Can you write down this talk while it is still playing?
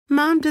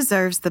Mom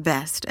deserves the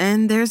best,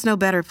 and there's no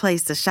better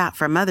place to shop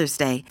for Mother's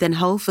Day than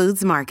Whole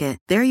Foods Market.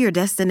 They're your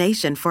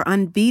destination for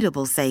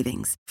unbeatable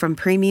savings, from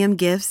premium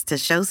gifts to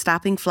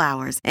show-stopping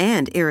flowers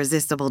and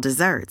irresistible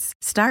desserts.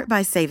 Start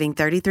by saving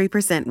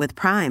 33% with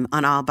Prime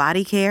on all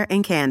body care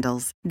and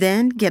candles.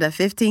 Then get a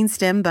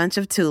 15-stem bunch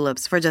of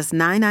tulips for just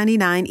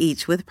 $9.99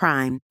 each with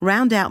Prime.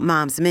 Round out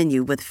Mom's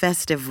menu with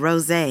festive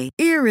rosé,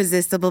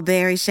 irresistible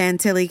berry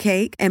chantilly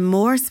cake, and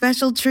more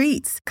special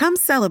treats. Come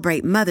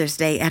celebrate Mother's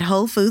Day at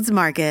Whole Foods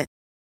Market.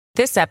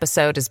 This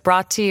episode is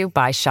brought to you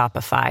by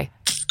Shopify.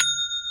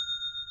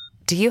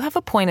 Do you have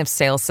a point of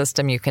sale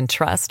system you can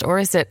trust, or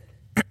is it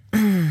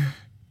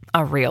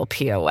a real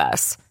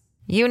POS?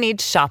 You need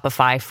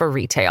Shopify for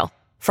retail.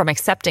 From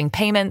accepting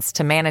payments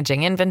to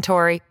managing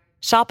inventory,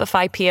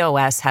 Shopify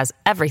POS has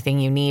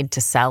everything you need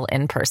to sell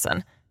in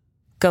person.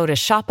 Go to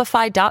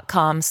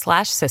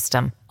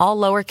shopify.com/system, all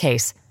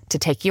lowercase, to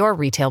take your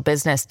retail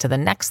business to the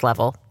next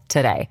level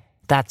today.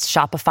 That's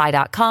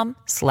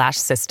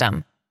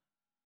shopify.com/system.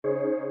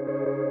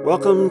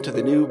 Welcome to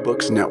the New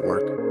Books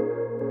Network.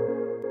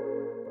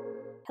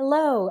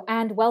 Hello,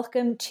 and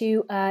welcome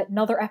to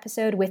another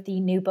episode with the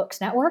New Books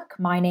Network.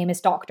 My name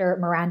is Dr.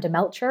 Miranda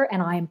Melcher,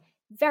 and I'm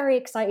very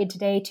excited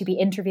today to be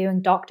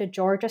interviewing Dr.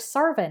 Georgia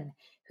Servin,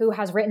 who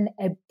has written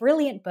a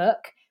brilliant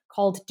book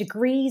called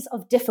Degrees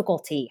of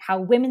Difficulty: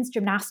 How Women's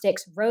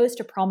Gymnastics Rose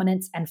to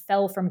Prominence and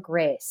Fell from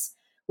Grace,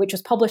 which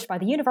was published by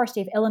the University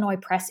of Illinois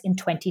Press in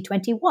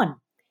 2021.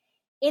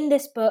 In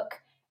this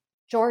book,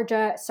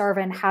 Georgia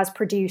Servin has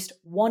produced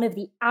one of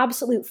the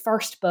absolute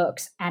first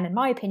books, and in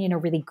my opinion, a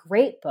really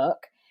great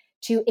book,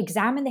 to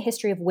examine the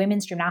history of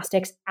women's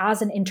gymnastics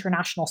as an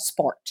international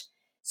sport.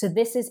 So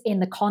this is in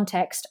the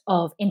context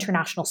of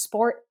international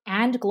sport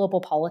and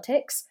global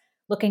politics,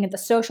 looking at the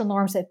social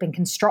norms that have been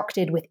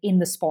constructed within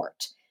the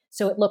sport.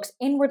 So it looks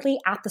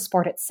inwardly at the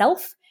sport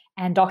itself,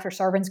 and Dr.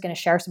 Servin's going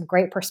to share some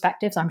great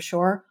perspectives, I'm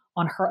sure,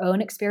 on her own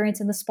experience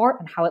in the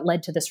sport and how it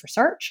led to this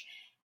research,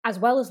 as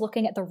well as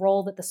looking at the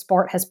role that the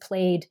sport has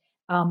played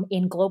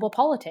in global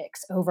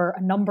politics over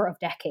a number of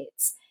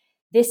decades.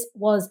 This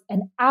was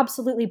an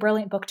absolutely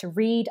brilliant book to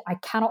read. I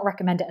cannot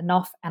recommend it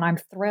enough, and I'm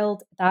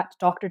thrilled that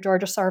Dr.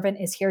 Georgia Servin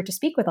is here to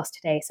speak with us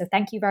today. So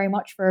thank you very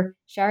much for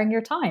sharing your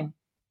time.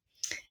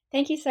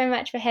 Thank you so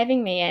much for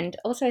having me, and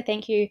also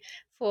thank you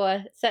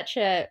for such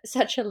a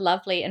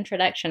lovely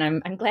introduction.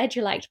 I'm glad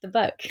you liked the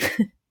book.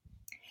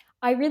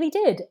 I really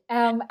did.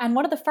 And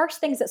one of the first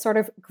things that sort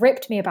of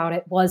gripped me about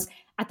it was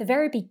at the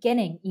very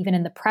beginning, even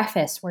in the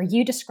preface, where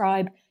you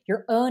describe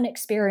your own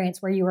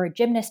experience where you were a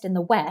gymnast in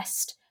the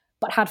West,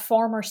 but had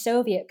former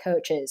Soviet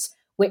coaches,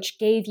 which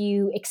gave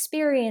you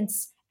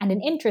experience and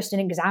an interest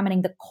in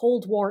examining the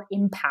Cold War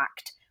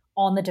impact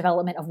on the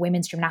development of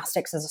women's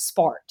gymnastics as a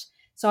sport.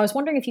 So I was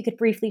wondering if you could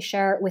briefly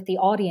share with the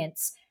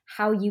audience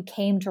how you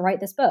came to write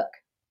this book.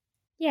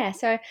 Yeah,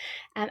 so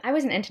I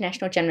was an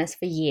international gymnast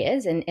for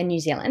years in New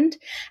Zealand,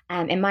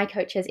 and my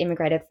coaches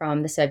immigrated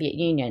from the Soviet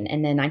Union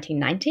in the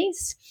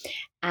 1990s.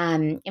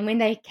 And when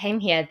they came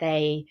here,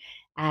 they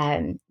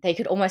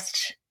could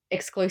almost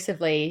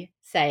exclusively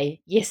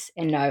say yes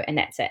and no, and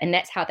that's it. And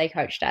that's how they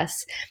coached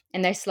us.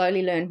 And they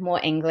slowly learned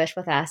more English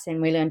with us,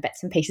 and we learned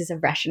bits and pieces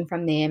of Russian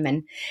from them.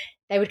 And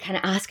they would kind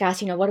of ask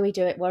us, what do we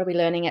do? What are we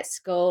learning at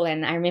school?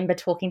 And I remember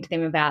talking to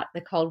them about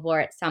the Cold War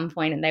at some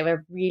point, and they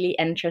were really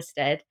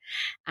interested.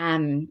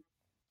 And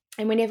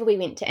whenever we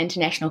went to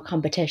international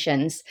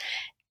competitions,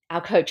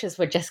 our coaches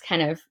would just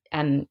kind of,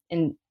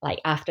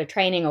 after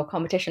training or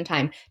competition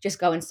time, just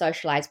go and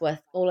socialize with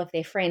all of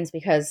their friends,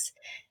 because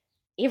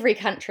every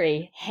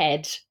country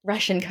had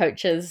Russian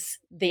coaches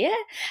there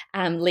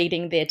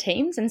leading their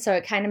teams. And so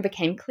it kind of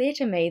became clear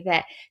to me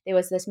that there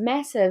was this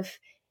massive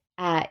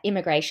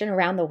immigration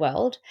around the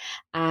world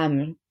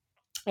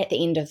at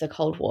the end of the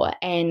Cold War.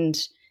 And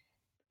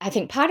I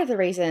think part of the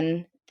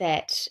reason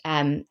that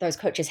those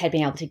coaches had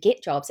been able to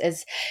get jobs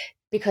is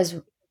because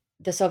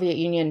the Soviet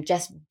Union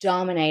just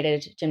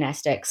dominated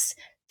gymnastics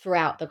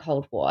throughout the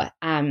Cold War.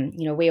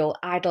 We all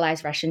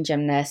idolized Russian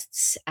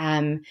gymnasts.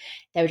 They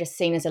were just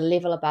seen as a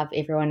level above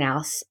everyone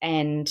else.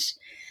 And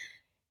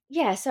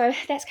yeah, so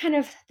that's kind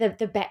of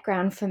the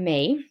background for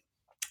me.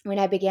 When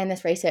I began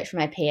this research for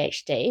my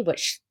PhD,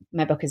 which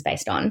my book is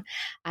based on,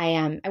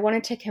 I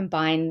wanted to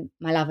combine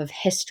my love of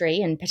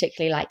history, and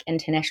particularly like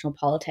international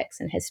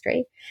politics and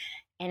history,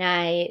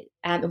 and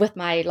with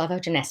my love of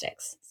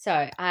gymnastics.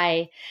 So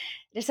I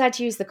decided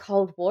to use the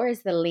Cold War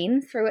as the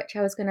lens through which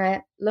I was going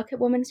to look at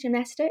women's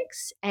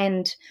gymnastics.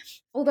 And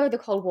although the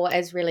Cold War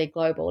is really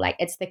global,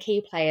 the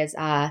key players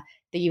are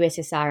the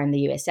USSR and the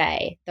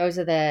USA. Those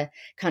are the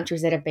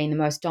countries that have been the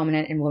most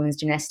dominant in women's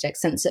gymnastics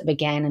since it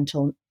began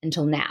until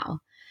now.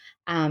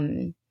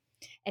 And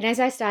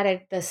as I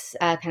started this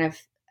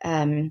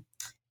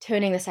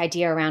turning this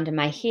idea around in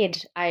my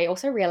head, I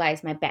also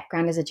realized my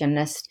background as a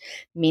gymnast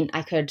meant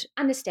I could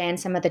understand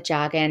some of the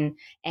jargon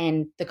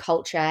and the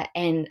culture,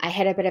 and I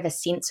had a bit of a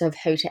sense of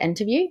who to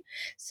interview.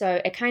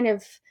 So it kind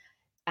of,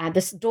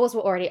 the doors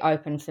were already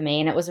open for me,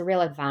 and it was a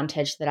real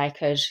advantage that I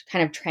could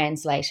kind of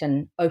translate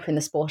and open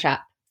the sport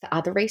up for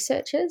other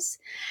researchers.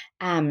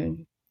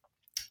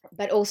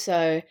 But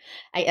also,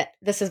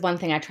 this is one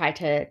thing I try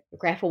to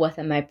grapple with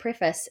in my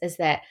preface, is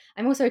that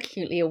I'm also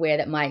acutely aware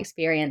that my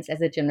experience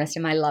as a gymnast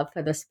and my love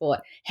for the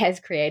sport has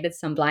created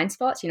some blind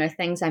spots,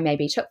 things I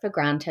maybe took for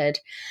granted.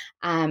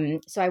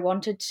 So I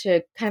wanted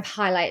to kind of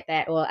highlight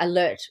that, or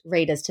alert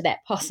readers to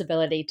that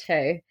possibility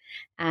too.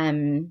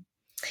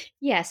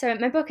 So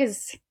my book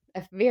is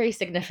a very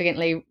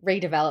significantly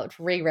redeveloped,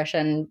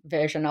 rewritten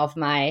version of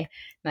my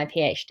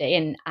PhD,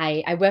 and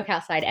I work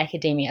outside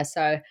academia,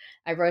 so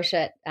I wrote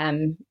it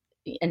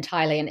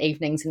entirely in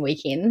evenings and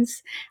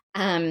weekends.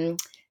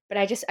 But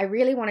I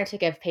really wanted to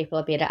give people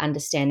a better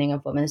understanding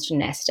of women's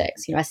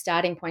gymnastics, a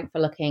starting point for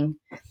looking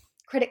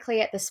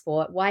critically at the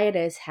sport, why it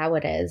is, how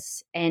it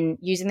is, and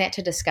using that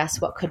to discuss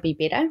what could be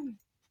better.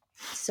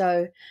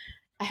 So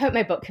I hope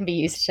my book can be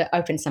used to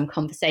open some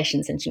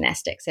conversations in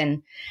gymnastics.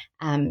 And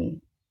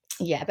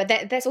but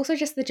that's also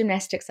just the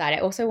gymnastics side. I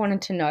also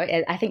wanted to note,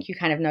 I think you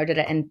kind of noted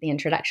it in the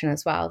introduction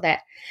as well,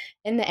 that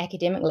in the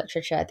academic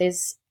literature,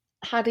 there's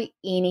hardly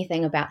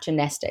anything about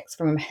gymnastics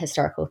from a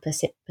historical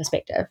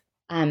perspective.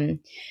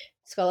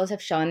 Scholars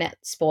have shown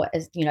that sport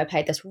has,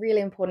 played this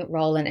really important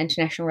role in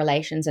international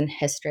relations and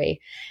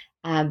history.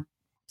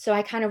 So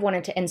I kind of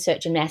wanted to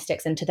insert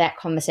gymnastics into that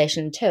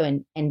conversation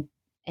too,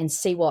 and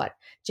see what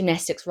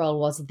gymnastics' role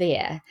was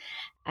there.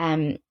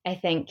 I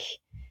think,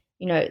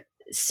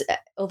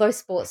 although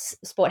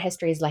sport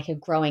history is like a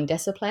growing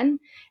discipline,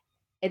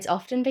 it's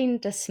often been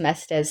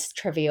dismissed as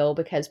trivial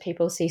because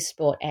people see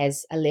sport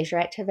as a leisure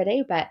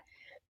activity, but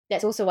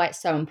that's also why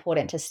it's so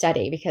important to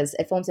study, because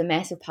it forms a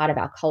massive part of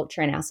our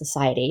culture and our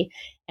society,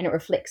 and it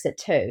reflects it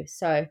too.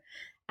 So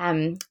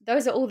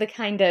those are all the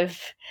kind of,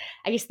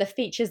 I guess, the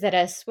features that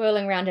are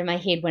swirling around in my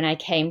head when I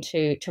came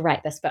to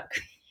write this book.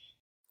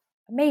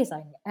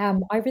 Amazing.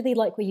 I really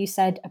like what you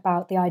said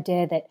about the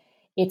idea that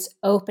it's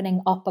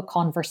opening up a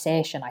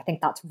conversation. I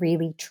think that's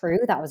really true.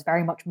 That was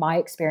very much my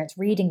experience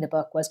reading the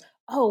book was,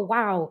 oh,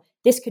 wow,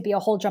 this could be a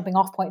whole jumping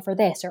off point for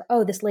this, or,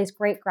 oh, this lays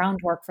great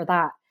groundwork for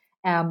that.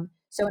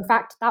 So in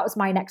fact, that was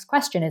my next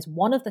question, is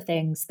one of the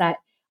things that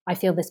I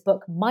feel this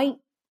book might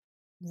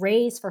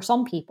raise for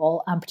some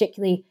people,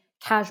 particularly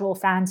casual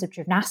fans of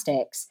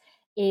gymnastics,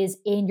 is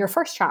in your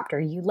first chapter,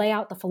 you lay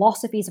out the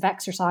philosophies of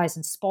exercise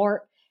and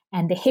sport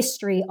and the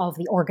history of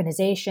the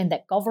organization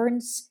that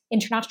governs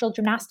international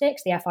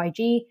gymnastics, the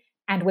FIG,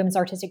 and women's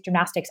artistic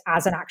gymnastics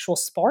as an actual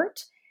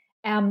sport.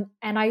 And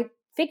I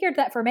figured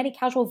that for many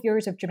casual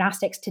viewers of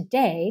gymnastics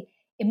today,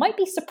 it might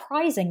be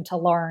surprising to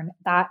learn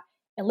that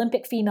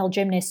Olympic female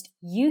gymnasts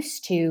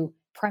used to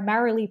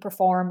primarily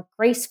perform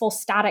graceful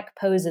static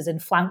poses in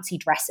flouncy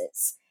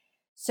dresses.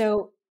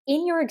 So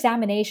in your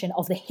examination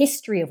of the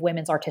history of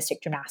women's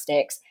artistic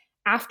gymnastics,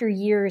 after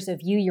years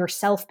of you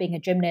yourself being a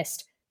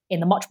gymnast in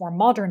the much more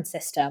modern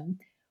system,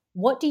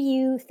 what do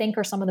you think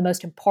are some of the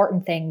most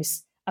important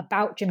things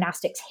about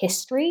gymnastics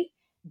history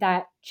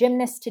that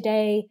gymnasts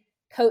today,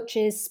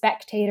 coaches,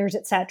 spectators,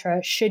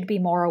 etc., should be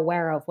more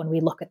aware of when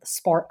we look at the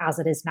sport as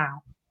it is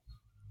now?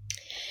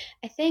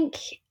 I think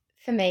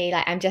for me,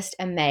 I'm just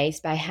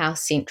amazed by how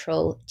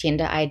central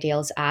gender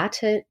ideals are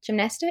to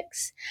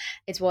gymnastics.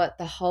 It's what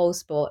the whole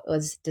sport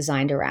was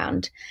designed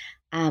around.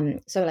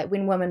 So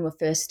when women were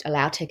first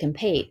allowed to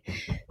compete,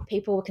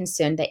 people were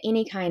concerned that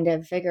any kind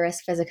of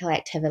vigorous physical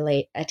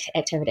activity,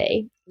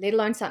 let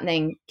alone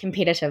something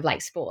competitive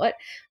like sport,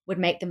 would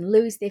make them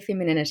lose their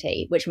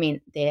femininity, which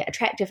meant their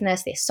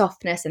attractiveness, their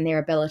softness, and their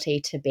ability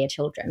to bear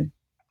children.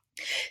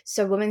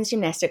 So women's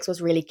gymnastics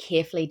was really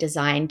carefully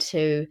designed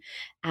to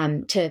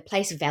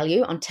place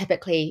value on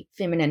typically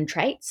feminine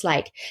traits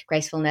like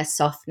gracefulness,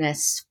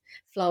 softness,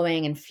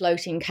 flowing and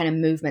floating kind of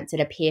movements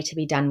that appear to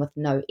be done with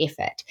no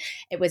effort.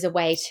 It was a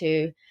way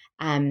to,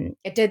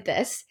 it did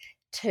this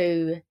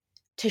to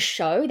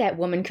show that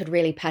women could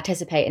really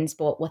participate in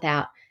sport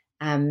without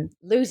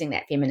losing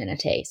that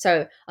femininity.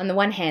 So on the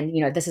one hand,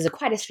 this is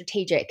quite a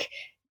strategic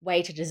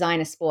way to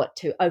design a sport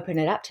to open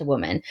it up to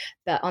women.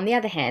 But on the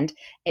other hand,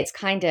 it's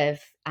kind of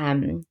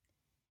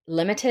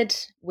limited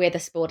where the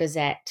sport is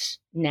at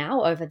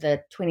now over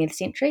the 20th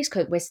century,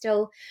 because we're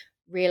still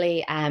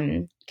really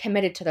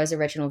committed to those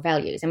original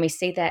values. And we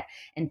see that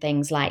in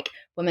things like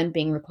women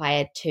being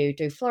required to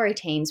do floor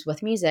routines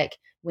with music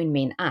when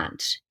men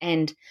aren't.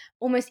 And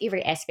almost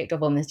every aspect of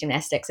women's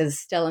gymnastics is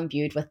still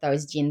imbued with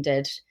those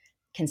gendered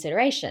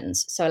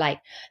considerations. So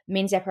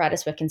men's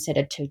apparatus were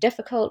considered too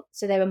difficult,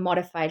 so they were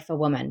modified for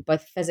women,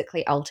 both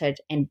physically altered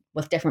and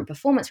with different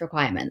performance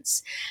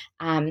requirements.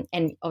 And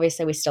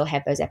obviously we still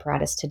have those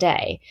apparatus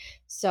today.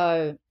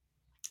 So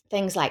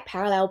things like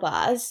parallel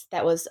bars,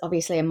 that was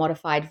obviously a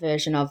modified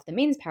version of the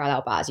men's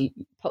parallel bars. You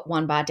put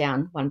one bar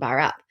down, one bar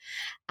up.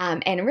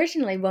 And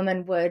originally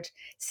women would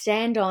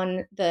stand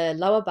on the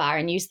lower bar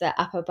and use the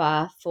upper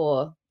bar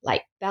for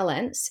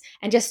balance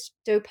and just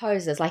do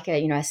poses like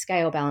a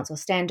scale balance, or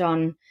stand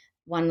on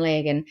one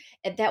leg. And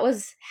that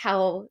was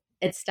how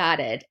it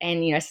started.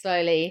 And,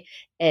 slowly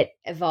it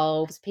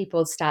evolves.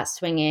 People start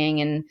swinging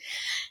and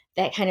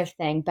that kind of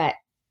thing. But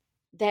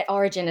that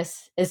origin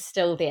is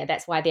still there.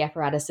 That's why the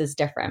apparatus is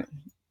different.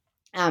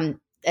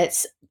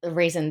 it's the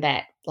reason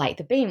that like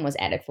the beam was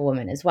added for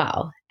women as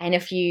well. And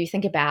if you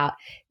think about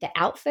the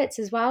outfits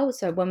as well,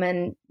 so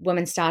women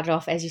started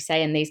off, as you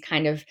say, in these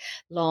kind of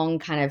long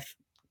kind of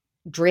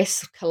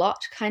dress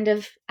culotte kind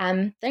of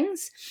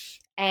things,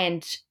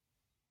 and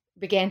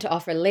began to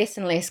offer less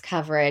and less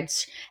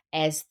coverage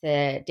as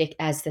the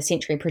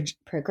century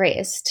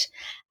progressed.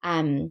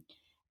 And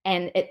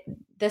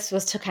this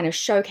was to kind of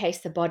showcase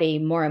the body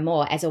more and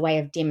more as a way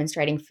of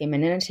demonstrating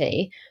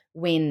femininity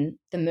when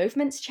the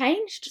movements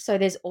changed. So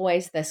there's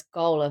always this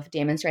goal of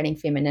demonstrating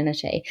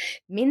femininity.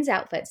 Men's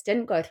outfits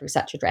didn't go through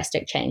such a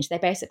drastic change. They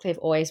basically have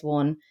always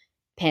worn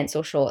pants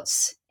or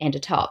shorts and a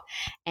top.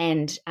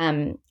 And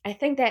I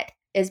think that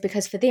is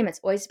because for them, it's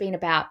always been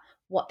about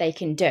what they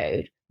can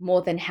do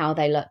more than how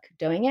they look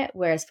doing it.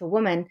 Whereas for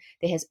women,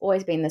 there has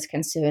always been this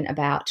concern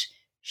about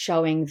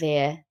showing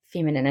their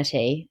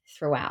femininity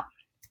throughout.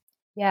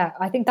 Yeah,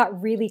 I think that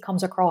really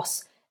comes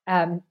across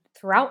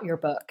throughout your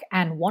book.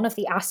 And one of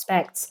the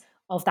aspects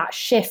of that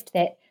shift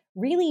that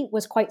really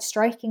was quite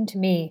striking to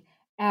me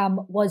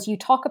was you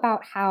talk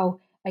about how,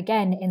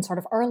 again, in sort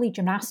of early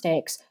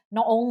gymnastics,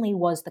 not only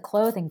was the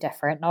clothing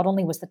different, not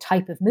only was the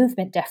type of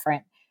movement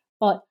different,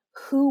 but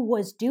who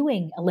was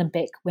doing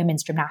Olympic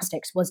women's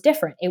gymnastics was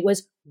different. It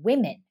was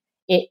women.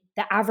 The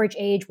average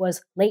age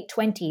was late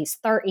 20s,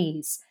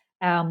 30s.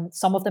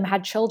 Some of them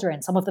had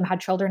children. Some of them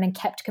had children and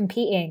kept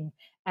competing.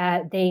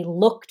 They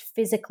looked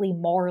physically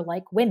more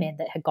like women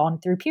that had gone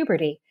through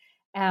puberty.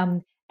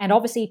 And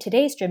obviously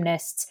today's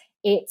gymnasts,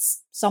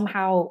 it's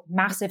somehow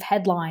massive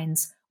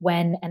headlines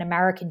when an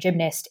American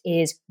gymnast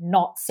is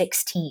not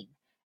 16.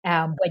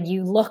 When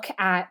you look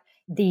at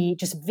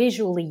just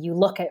visually, you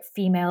look at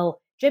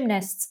female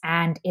gymnasts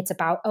and it's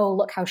about, oh,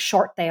 look how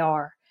short they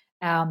are.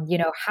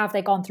 Have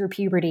they gone through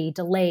puberty,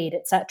 delayed,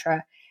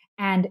 etc.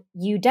 And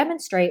you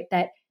demonstrate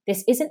that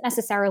this isn't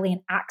necessarily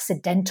an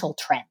accidental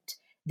trend.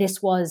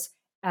 This was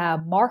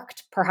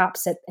marked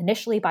perhaps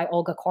initially by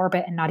Olga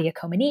Korbut and Nadia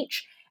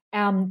Comaneci,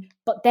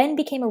 but then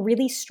became a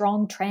really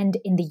strong trend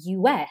in the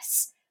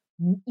US,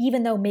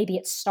 even though maybe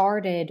it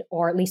started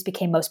or at least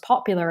became most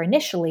popular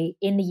initially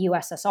in the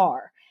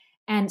USSR.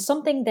 And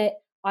something that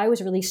I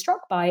was really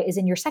struck by is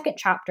in your second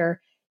chapter,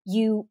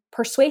 you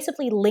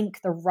persuasively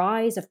link the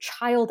rise of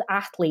child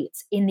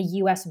athletes in the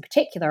US in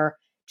particular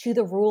to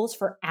the rules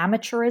for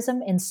amateurism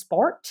in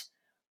sport,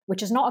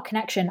 which is not a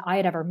connection I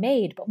had ever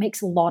made, but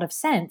makes a lot of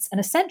sense. And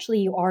essentially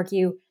you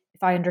argue,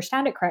 if I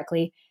understand it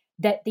correctly,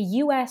 that the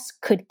US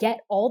could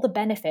get all the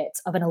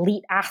benefits of an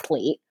elite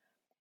athlete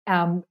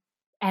and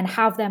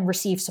have them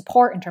receive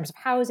support in terms of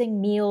housing,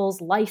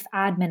 meals, life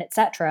admin,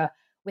 etc.,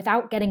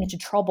 without getting into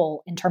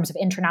trouble in terms of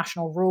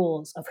international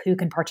rules of who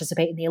can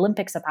participate in the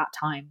Olympics at that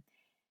time.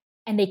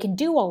 And they can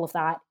do all of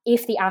that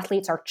if the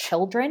athletes are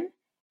children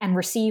and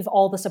receive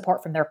all the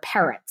support from their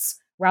parents,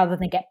 rather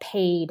than get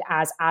paid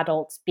as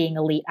adults being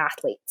elite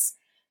athletes.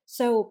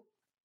 So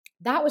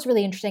that was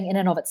really interesting in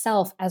and of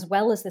itself, as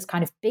well as this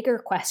kind of bigger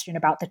question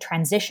about the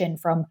transition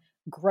from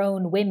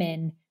grown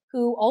women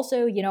who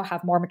also,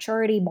 have more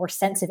maturity, more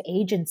sense of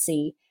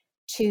agency,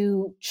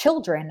 to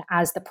children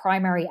as the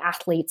primary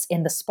athletes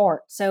in the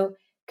sport. So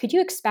could you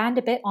expand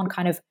a bit on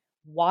kind of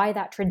why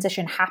that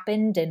transition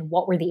happened and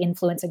what were the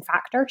influencing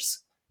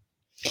factors?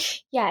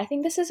 Yeah, I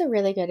think this is a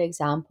really good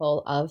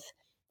example of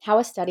how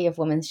a study of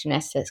women's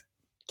gymnastics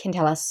can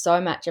tell us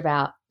so much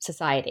about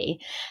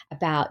society,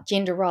 about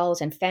gender roles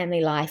and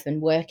family life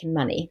and work and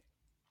money.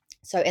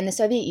 So in the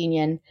Soviet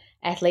Union,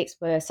 athletes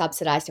were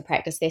subsidized to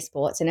practice their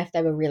sports, and if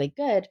they were really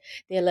good,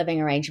 their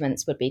living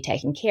arrangements would be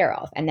taken care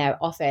of, and they were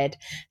offered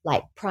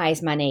like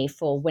prize money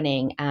for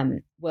winning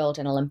world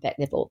and Olympic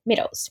level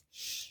medals.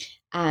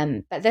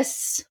 But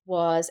this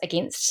was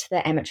against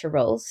the amateur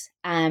rules.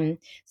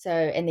 So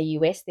in the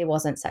US, there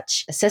wasn't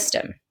such a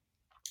system.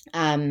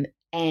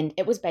 And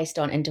it was based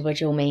on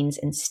individual means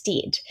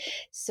instead.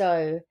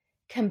 So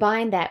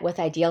combine that with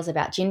ideals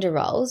about gender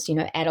roles.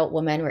 Adult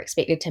women were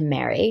expected to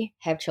marry,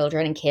 have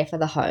children, and care for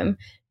the home,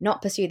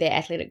 not pursue their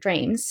athletic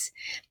dreams,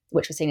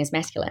 which was seen as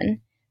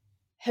masculine.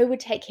 Who would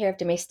take care of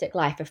domestic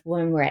life if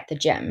women were at the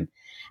gym?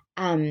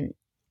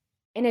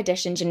 In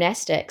addition,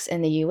 gymnastics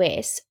in the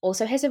US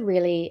also has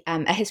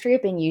a history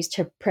of being used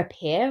to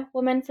prepare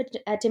women for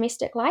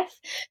domestic life.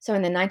 So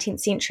in the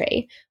 19th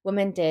century,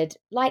 women did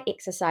light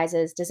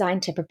exercises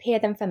designed to prepare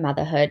them for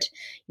motherhood,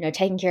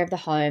 taking care of the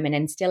home and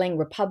instilling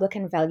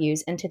Republican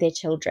values into their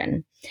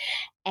children.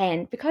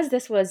 And because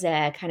this was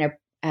a kind of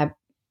a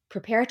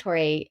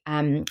preparatory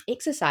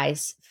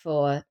exercise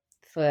for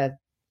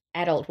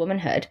adult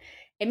womanhood,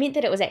 it meant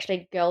that it was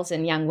actually girls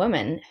and young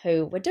women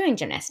who were doing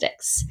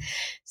gymnastics.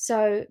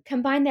 So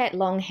combine that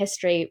long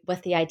history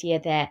with the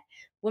idea that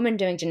women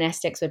doing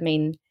gymnastics would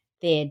mean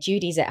their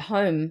duties at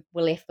home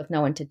were left with no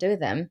one to do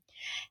them.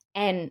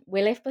 And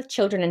we're left with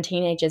children and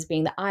teenagers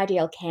being the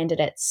ideal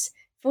candidates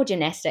for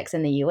gymnastics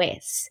in the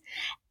US.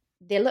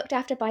 They're looked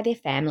after by their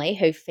family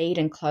who feed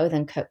and clothe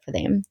and cook for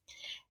them.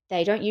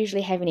 They don't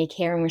usually have any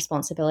caring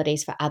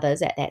responsibilities for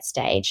others at that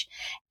stage.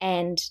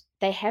 And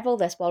they have all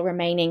this while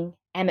remaining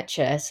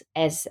amateurs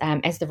as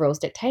the rules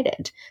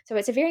dictated. So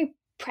it's a very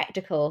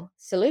practical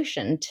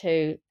solution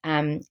to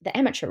the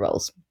amateur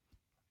rules.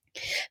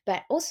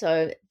 But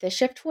also, the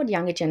shift toward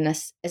younger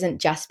gymnasts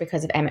isn't just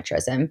because of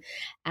amateurism,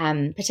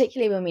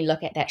 particularly when we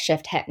look at that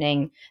shift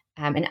happening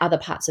in other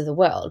parts of the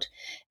world.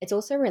 It's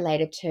also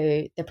related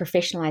to the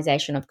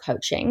professionalization of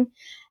coaching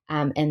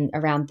in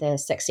around the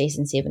 60s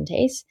and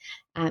 70s.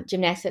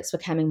 Gymnastics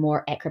becoming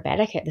more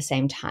acrobatic at the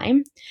same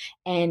time,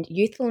 and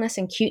youthfulness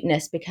and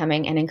cuteness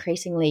becoming an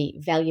increasingly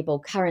valuable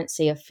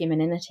currency of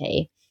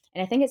femininity.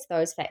 And I think it's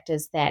those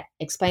factors that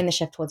explain the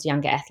shift towards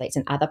younger athletes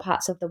in other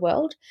parts of the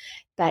world.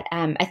 But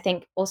I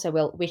think also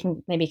we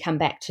can maybe come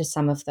back to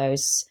some of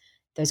those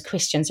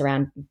questions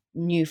around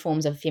new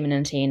forms of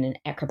femininity and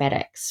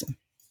acrobatics.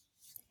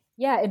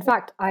 Yeah, in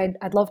fact,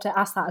 I'd love to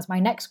ask that as my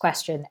next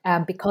question,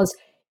 because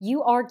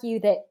you argue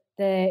that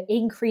the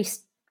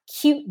increased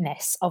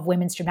cuteness of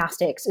women's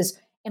gymnastics is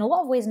in a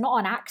lot of ways not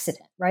an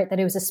accident, right? That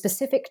it was a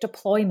specific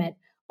deployment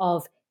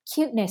of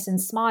cuteness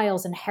and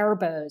smiles and hair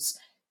bows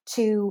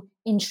to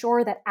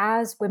ensure that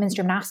as women's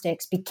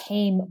gymnastics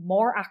became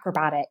more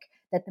acrobatic,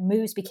 that the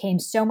moves became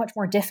so much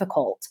more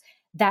difficult,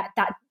 that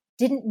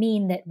didn't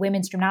mean that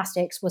women's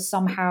gymnastics was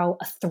somehow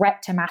a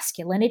threat to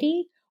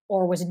masculinity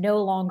or was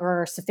no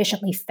longer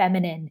sufficiently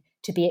feminine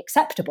to be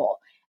acceptable.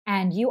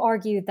 And you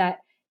argue that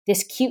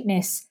this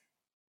cuteness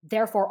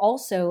therefore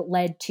also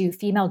led to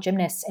female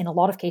gymnasts in a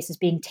lot of cases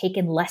being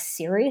taken less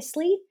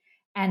seriously,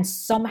 and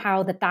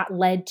somehow that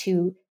led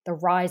to the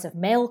rise of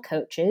male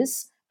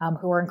coaches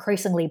who were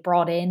increasingly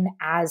brought in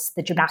as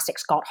the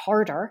gymnastics got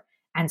harder.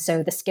 And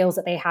so the skills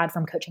that they had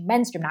from coaching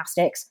men's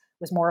gymnastics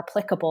was more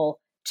applicable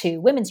to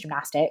women's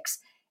gymnastics.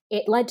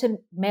 It led to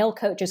male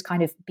coaches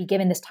kind of be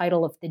given this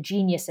title of the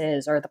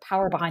geniuses or the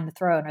power behind the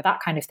throne or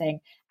that kind of thing,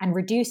 and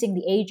reducing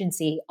the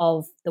agency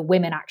of the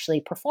women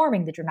actually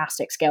performing the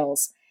gymnastic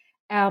skills.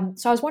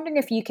 So I was wondering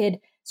if you could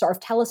sort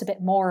of tell us a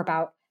bit more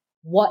about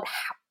what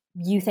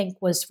you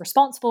think was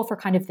responsible for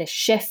kind of this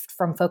shift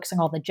from focusing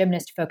on the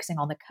gymnast to focusing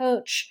on the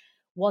coach.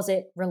 Was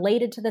it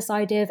related to this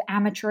idea of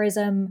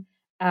amateurism?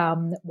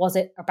 Was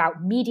it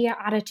about media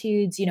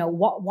attitudes?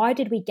 Why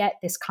did we get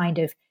this kind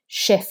of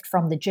shift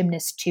from the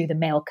gymnast to the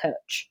male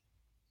coach?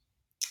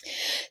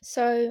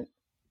 So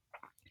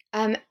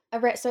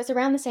it's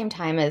around the same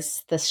time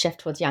as this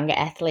shift towards younger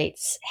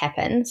athletes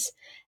happens.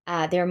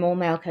 There are more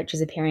male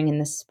coaches appearing in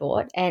the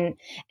sport, and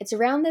it's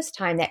around this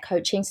time that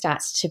coaching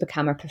starts to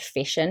become a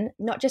profession,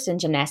 not just in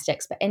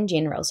gymnastics, but in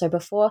general. So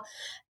before,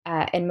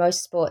 in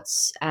most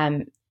sports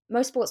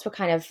were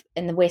kind of,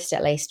 in the West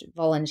at least,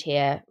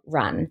 volunteer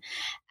run.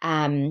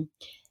 And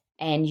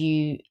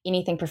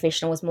anything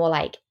professional was more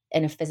like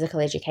in a physical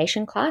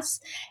education class.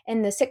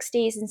 In the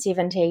 60s and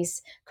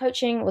 70s,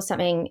 coaching was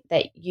something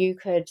that you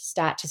could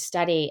start to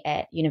study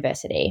at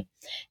university.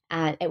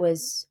 It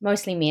was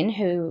mostly men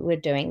who were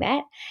doing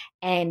that.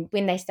 And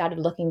when they started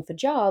looking for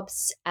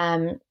jobs,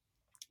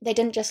 they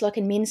didn't just look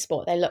in men's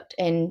sport, they looked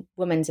in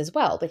women's as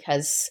well,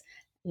 because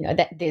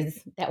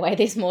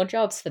there's more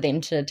jobs for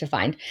them to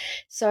find.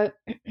 So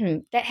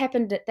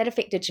that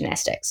affected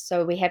gymnastics.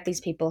 So we have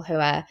these people who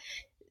are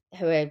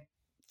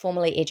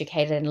formally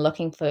educated and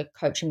looking for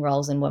coaching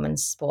roles in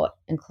women's sport,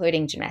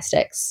 including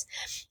gymnastics.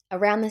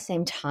 Around the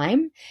same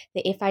time,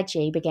 the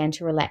FIG began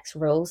to relax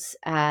rules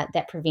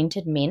that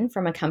prevented men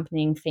from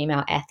accompanying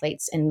female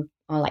athletes on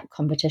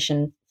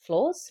competition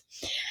floors.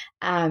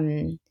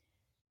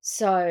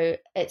 So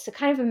it's a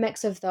kind of a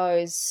mix of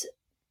those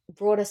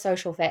broader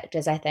social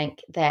factors, I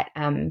think, that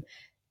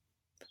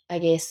I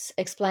guess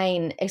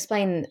explain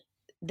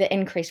the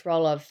increased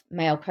role of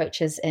male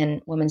coaches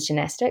in women's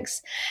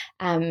gymnastics.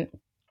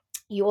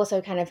 You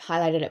also kind of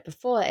highlighted it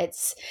before.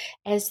 It's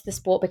as the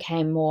sport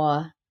became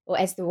more, or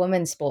as the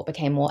women's sport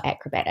became more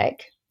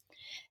acrobatic,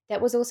 that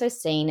was also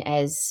seen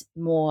as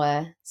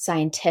more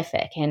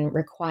scientific and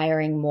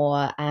requiring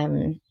more,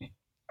 more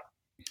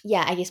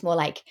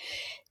like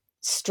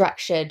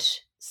structured,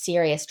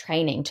 serious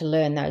training to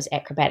learn those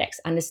acrobatics,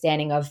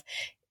 understanding of,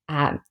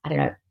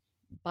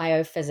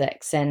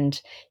 biophysics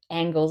and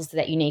angles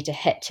that you need to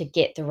hit to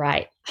get the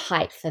right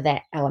height for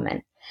that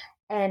element.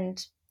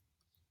 And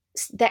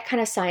that kind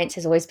of science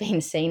has always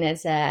been seen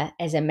as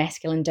a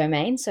masculine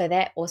domain. So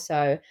that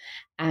also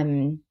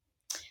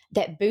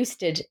that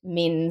boosted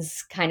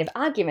men's kind of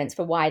arguments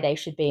for why they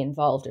should be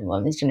involved in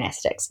women's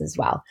gymnastics as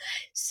well.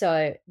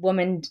 So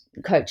women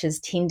coaches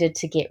tended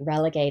to get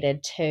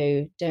relegated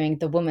to doing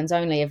the women's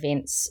only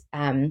events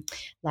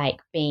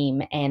like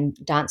beam and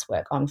dance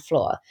work on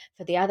floor.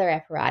 For the other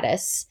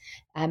apparatus,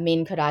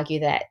 men could argue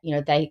that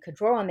they could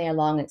draw on their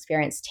long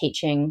experience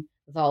teaching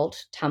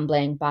vault,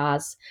 tumbling,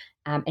 bars,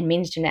 and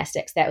men's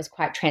gymnastics. That was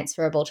quite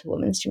transferable to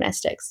women's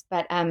gymnastics.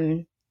 But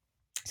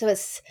so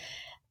it's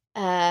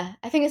I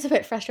think it's a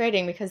bit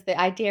frustrating, because the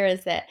idea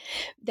is that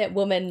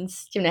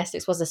women's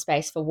gymnastics was a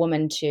space for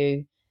women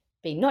to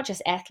be not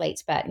just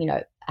athletes, but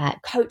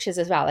coaches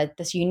as well.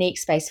 This unique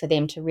space for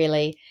them to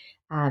really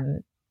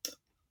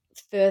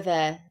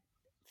further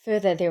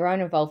their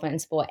own involvement in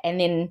sport, and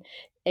then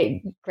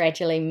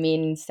gradually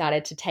men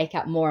started to take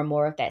up more and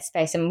more of that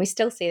space. And we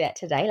still see that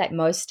today. Like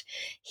most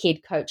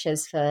head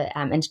coaches for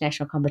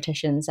international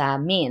competitions are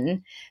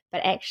men,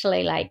 but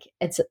actually like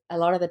it's a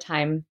lot of the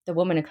time the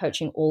women are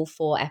coaching all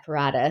four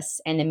apparatus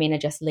and the men are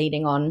just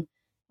leading on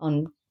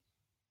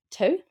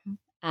two.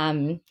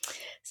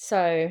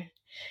 So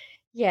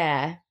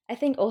yeah, I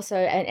think also,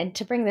 and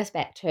to bring this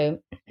back to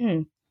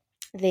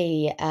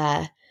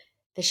the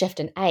shift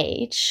in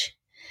age,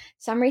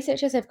 some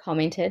researchers have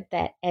commented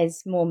that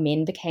as more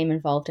men became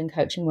involved in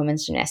coaching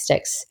women's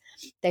gymnastics,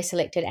 they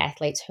selected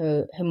athletes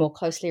who more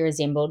closely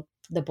resembled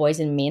the boys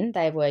and men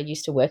they were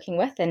used to working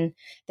with. And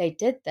they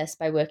did this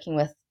by working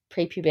with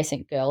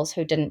prepubescent girls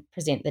who didn't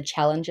present the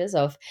challenges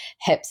of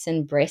hips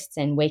and breasts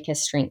and weaker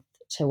strength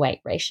to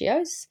weight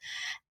ratios.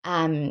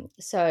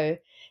 So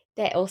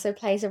that also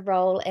plays a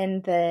role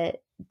in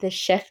the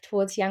shift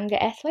towards younger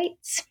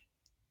athletes.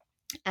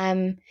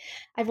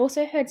 I've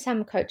also heard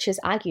some coaches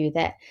argue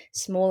that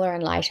smaller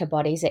and lighter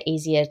bodies are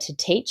easier to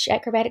teach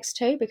acrobatics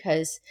to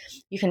because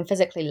you can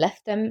physically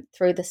lift them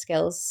through the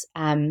skills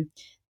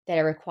that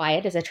are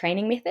required as a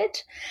training method.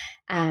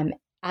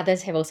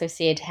 Others have also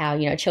said how,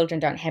 children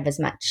don't have as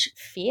much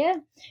fear,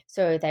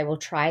 so they will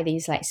try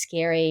these like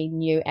scary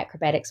new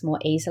acrobatics more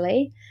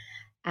easily.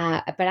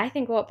 But I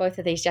think what both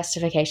of these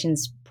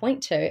justifications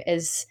point to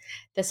is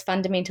this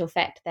fundamental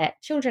fact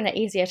that children are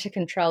easier to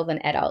control than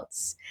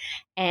adults.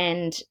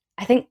 And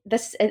I think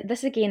this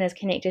again is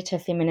connected to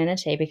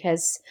femininity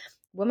because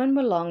women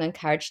were long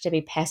encouraged to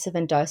be passive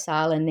and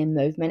docile in their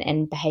movement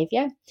and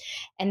behavior.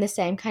 And the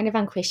same kind of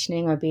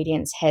unquestioning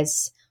obedience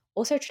has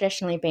also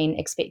traditionally been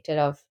expected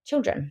of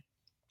children.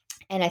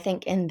 And I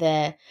think in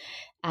the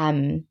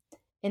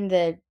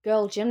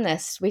girl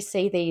gymnast, we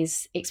see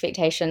these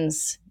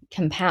expectations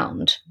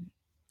compound.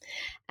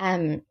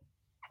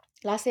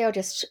 Lastly, I'll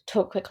just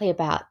talk quickly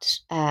about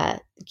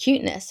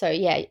cuteness. So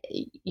yeah,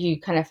 you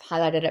kind of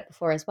highlighted it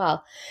before as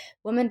well.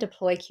 Women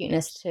deploy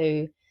cuteness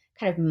to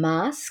kind of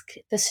mask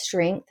the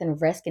strength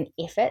and risk and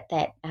effort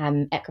that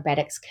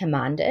acrobatics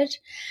commanded.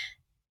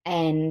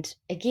 And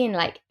again,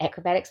 like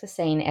acrobatics was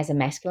seen as a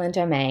masculine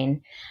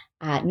domain,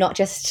 not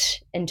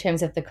just in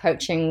terms of the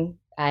coaching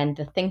and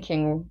the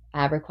thinking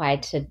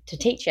required to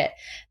teach it,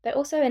 but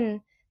also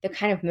in the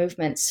kind of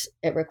movements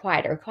it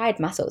required. It required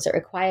muscles, it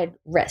required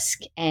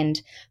risk, and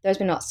those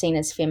were not seen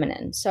as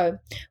feminine. So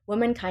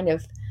women kind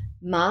of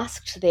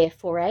masked their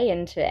foray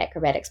into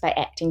acrobatics by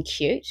acting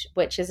cute,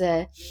 which is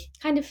a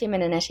kind of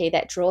femininity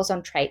that draws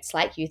on traits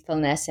like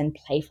youthfulness and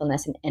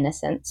playfulness and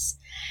innocence.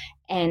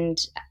 And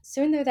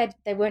so even though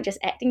they weren't just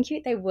acting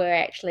cute, they were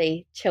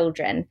actually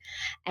children.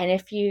 And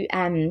if you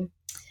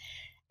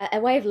a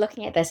way of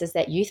looking at this is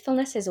that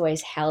youthfulness has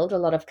always held a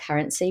lot of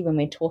currency when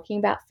we're talking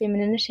about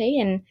femininity,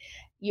 and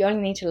you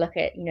only need to look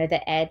at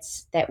the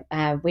ads that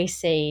we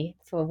see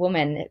for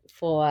women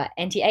for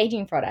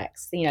anti-aging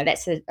products.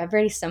 That's a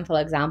very simple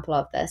example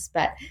of this,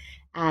 but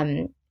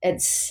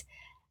it's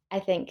I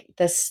think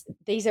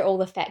these are all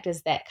the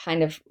factors that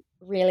kind of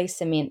really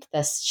cement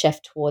this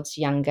shift towards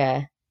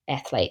younger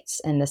athletes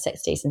in the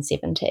 60s and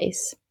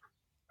 70s.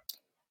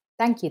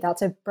 Thank you.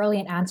 That's a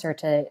brilliant answer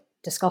to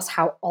discuss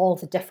how all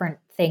the different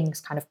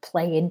things kind of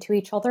play into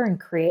each other and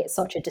create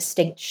such a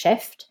distinct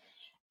shift.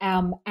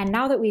 And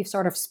now that we've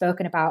sort of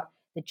spoken about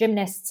the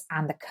gymnasts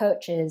and the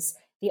coaches,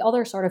 the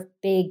other sort of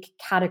big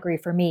category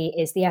for me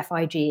is the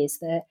FIGs,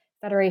 the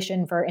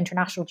Federation for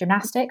International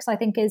Gymnastics, I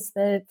think is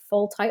the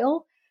full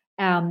title.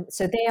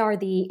 So they are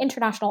the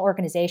international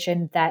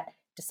organization that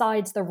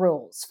decides the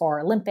rules for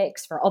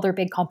Olympics, for other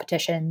big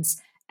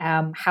competitions,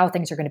 how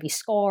things are going to be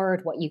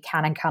scored, what you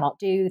can and cannot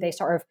do. They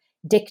sort of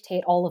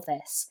dictate all of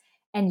this.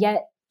 And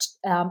yet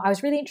I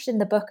was really interested in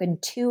the book in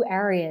two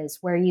areas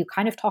where you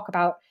kind of talk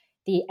about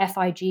the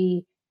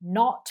FIG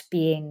not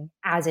being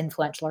as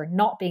influential or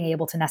not being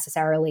able to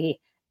necessarily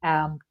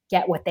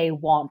get what they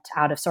want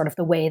out of sort of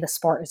the way the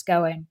sport is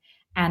going.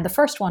 And the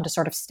first one, to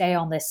sort of stay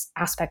on this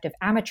aspect of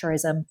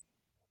amateurism,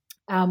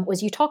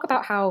 was you talk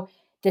about how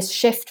this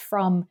shift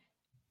from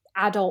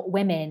adult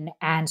women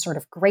and sort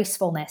of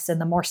gracefulness and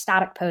the more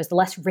static pose, the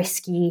less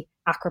risky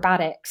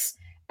acrobatics,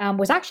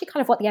 was actually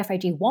kind of what the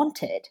FIG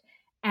wanted,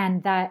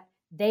 and that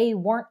they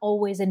weren't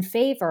always in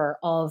favor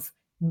of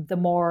the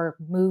more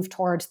move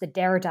towards the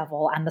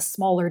daredevil and the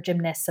smaller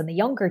gymnasts and the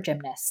younger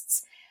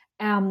gymnasts.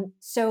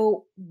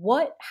 So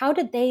how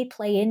did they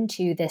play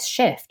into this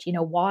shift?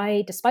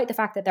 Why, despite the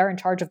fact that they're in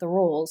charge of the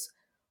rules,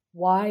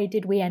 why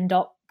did we end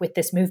up with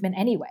this movement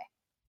anyway?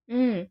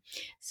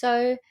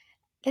 So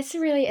that's a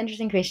really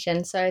interesting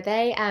question. So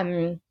they,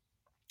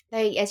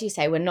 as you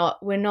say, we're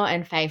not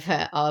in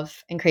favor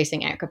of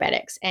increasing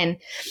acrobatics, and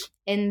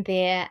in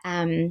their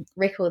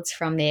records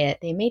from their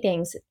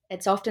meetings,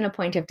 it's often a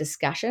point of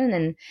discussion,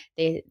 and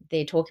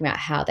they're talking about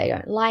how they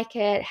don't like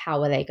it,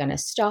 how are they going to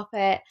stop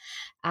it,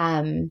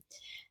 and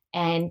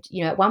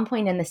at one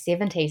point in the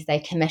 70s, they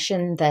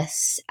commissioned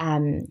this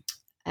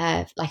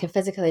like a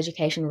physical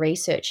education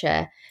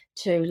researcher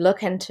to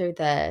look into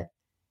the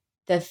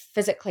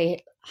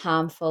physically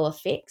harmful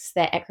effects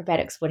that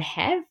acrobatics would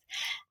have,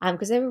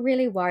 because they were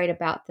really worried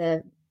about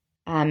the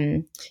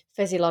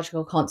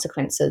physiological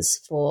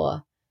consequences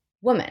for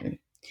women.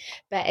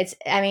 But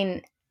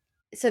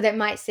so that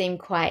might seem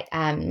quite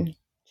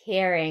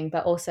caring,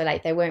 but also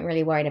like they weren't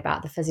really worried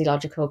about the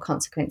physiological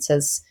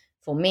consequences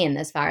for men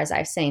as far as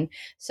I've seen.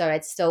 So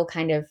it still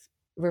kind of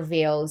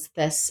reveals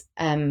this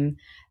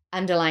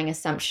underlying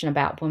assumption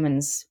about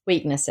women's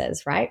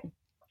weaknesses, right?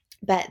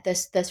 But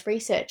this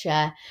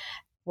researcher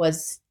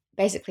was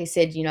basically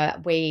said,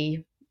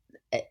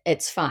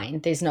 it's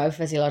fine. There's no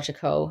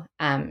physiological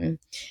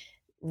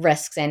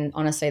risks, and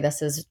honestly,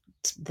 this is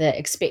the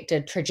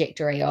expected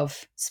trajectory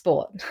of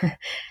sport,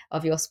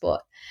 of your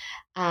sport.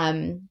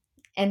 And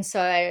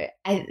so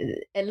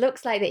it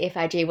looks like the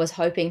FIG was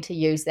hoping to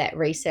use that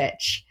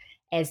research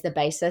as the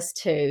basis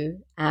to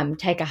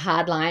take a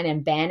hard line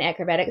and ban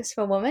acrobatics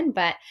for women,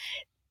 but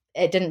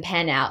it didn't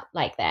pan out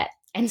like that.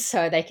 And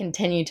so they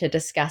continue to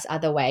discuss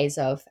other ways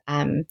of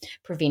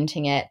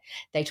preventing it.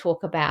 They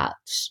talk about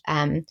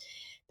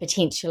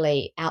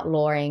potentially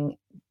outlawing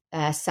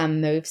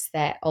some moves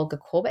that Olga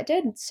Korbut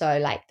did. So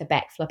like the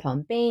backflip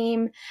on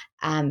beam,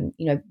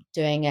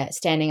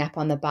 standing up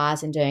on the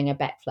bars and doing a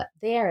backflip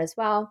there as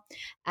well.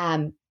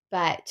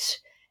 But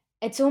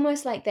it's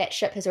almost like that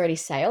ship has already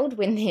sailed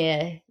when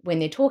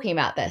they're talking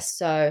about this.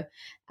 So,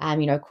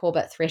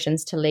 Korbut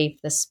threatens to leave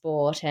the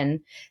sport,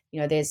 and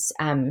there's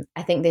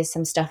I think there's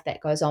some stuff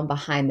that goes on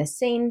behind the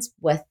scenes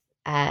with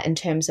in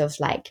terms of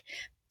like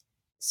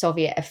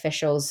Soviet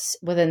officials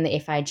within the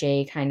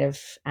FIG kind of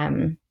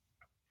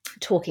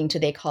talking to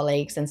their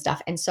colleagues and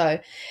stuff. And so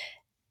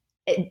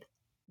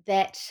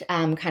that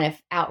kind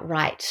of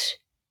outright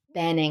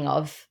banning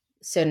of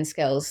certain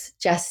skills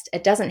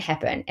it doesn't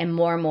happen, and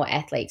more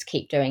athletes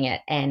keep doing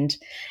it. And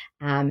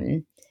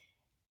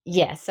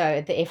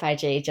so the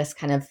FIG just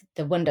kind of,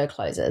 the window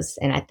closes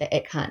and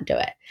it can't do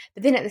it.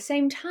 But then at the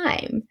same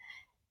time,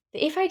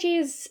 the FIG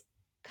is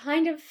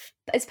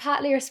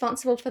partly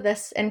responsible for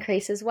this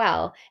increase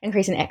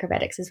in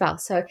acrobatics as well.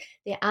 So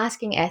they're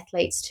asking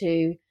athletes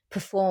to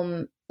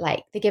perform,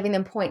 like they're giving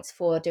them points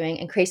for doing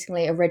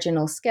increasingly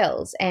original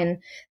skills, and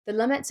the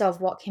limits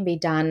of what can be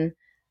done,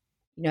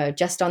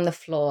 just on the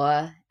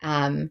floor,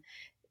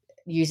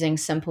 using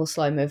simple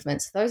slow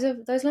movements, those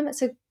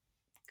limits are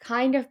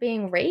kind of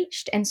being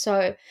reached. And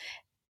so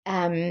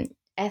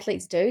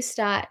athletes do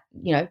start,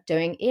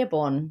 doing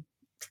airborne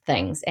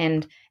things,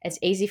 and it's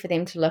easy for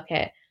them to look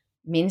at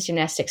men's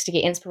gymnastics to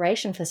get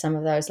inspiration for some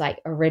of those like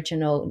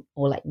original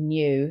or like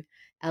new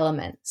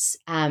elements.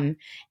 And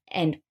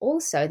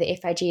also the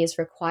FIG is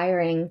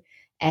requiring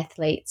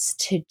athletes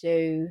to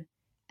do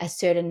a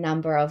certain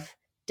number of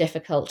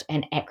difficult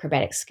and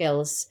acrobatic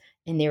skills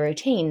in their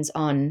routines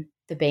on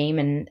the beam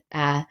and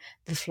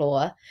the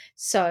floor.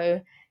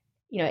 So,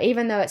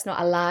 even though it's not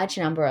a large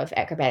number of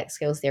acrobatic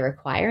skills they're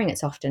requiring,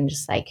 it's often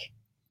just like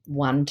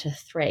 1 to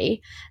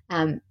 3.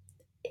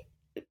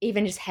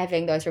 Even just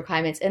having those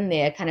requirements in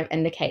there kind of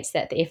indicates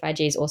that the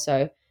FIG is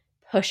also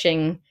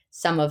pushing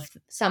some of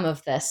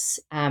this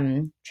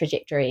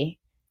trajectory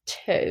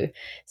too.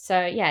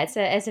 So yeah,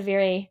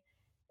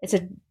 it's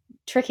a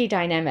tricky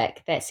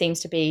dynamic that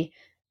seems to be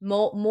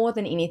more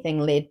than anything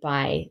led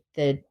by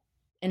the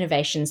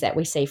innovations that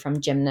we see from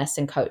gymnasts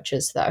and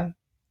coaches, though,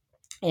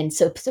 and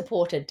so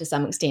supported to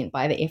some extent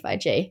by the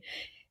FIG,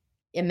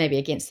 and maybe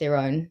against their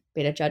own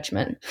better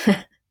judgment.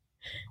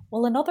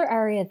 Well, another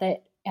area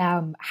that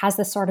has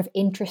this sort of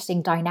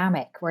interesting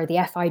dynamic where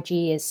the FIG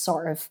is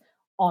sort of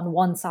on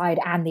one side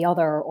and the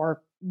other,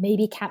 or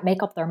maybe can't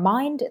make up their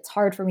mind. It's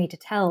hard for me to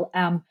tell.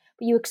 But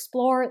you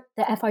explore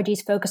the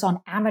FIG's focus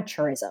on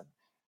amateurism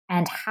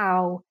and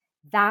how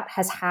that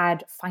has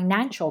had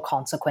financial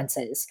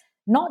consequences,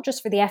 not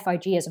just for the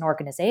FIG as an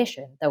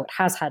organization, though it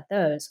has had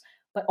those,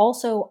 but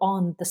also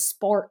on the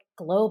sport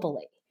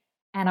globally.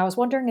 And I was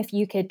wondering if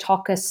you could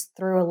talk us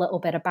through a little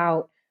bit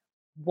about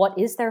what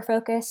is their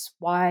focus?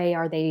 Why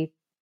are they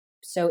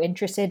so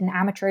interested in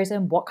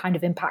amateurism? What kind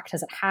of impact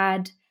has it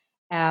had?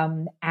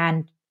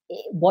 And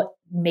what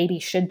maybe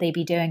should they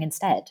be doing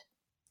instead?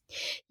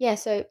 Yeah,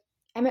 so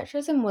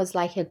amateurism was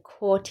like a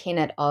core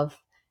tenet of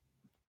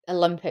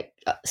Olympic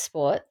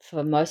sport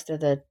for most of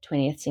the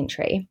 20th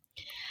century.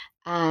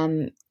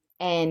 And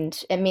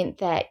it meant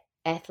that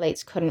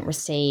athletes couldn't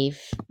receive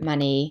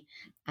money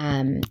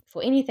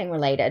for anything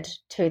related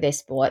to their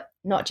sport,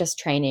 not just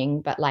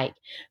training, but like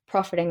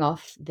profiting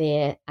off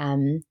their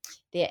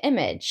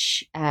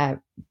image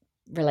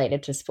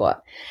related to sport.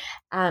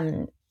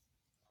 And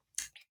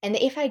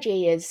the FIG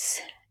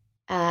is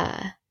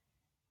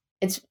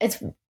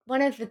it's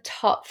one of the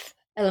top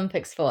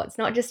Olympic sports,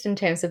 not just in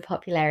terms of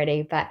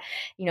popularity, but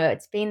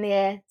it's been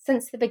there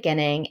since the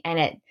beginning.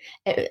 And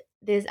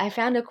I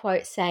found a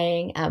quote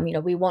saying,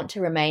 we want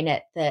to remain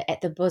at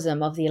the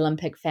bosom of the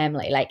Olympic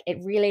family. Like it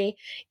really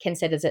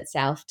considers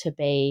itself to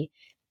be,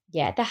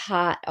 at the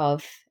heart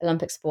of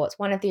Olympic sports,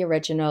 one of the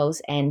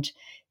originals, and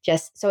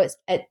just so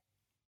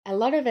a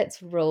lot of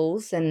its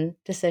rules and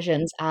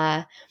decisions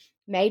are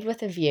made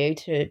with a view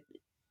to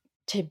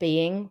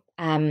being,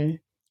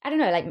 I don't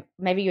know, like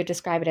maybe you would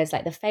describe it as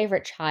like the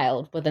favorite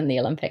child within the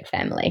Olympic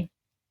family.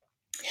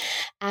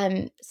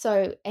 And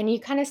you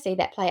kind of see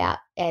that play out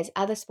as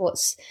other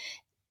sports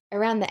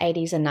around the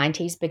 80s and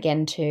 90s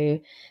begin to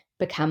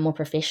become more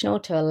professional,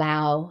 to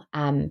allow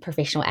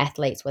professional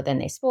athletes within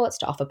their sports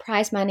to offer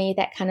prize money,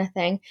 that kind of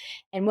thing.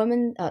 And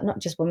not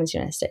just women's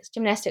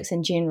gymnastics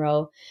in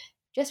general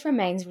just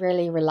remains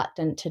really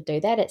reluctant to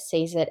do that. It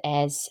sees it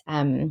as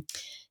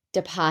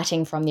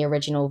departing from the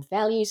original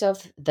values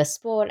of the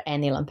sport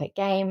and the Olympic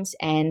Games,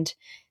 and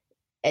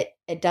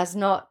it does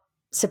not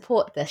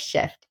support this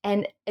shift.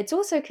 And it's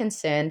also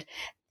concerned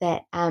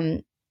that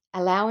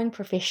allowing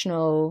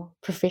professional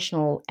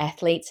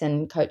athletes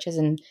and coaches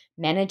and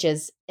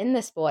managers in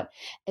the sport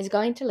is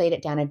going to lead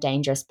it down a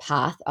dangerous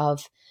path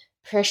of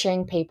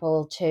pressuring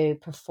people to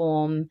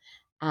perform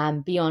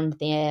beyond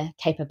their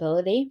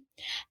capability,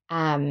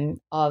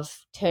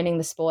 of turning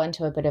the sport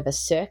into a bit of a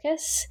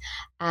circus.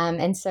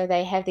 And so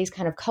they have these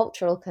kind of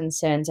cultural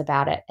concerns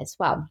about it as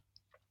well.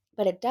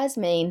 But it does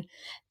mean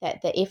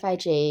that the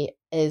FIG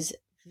is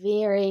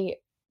very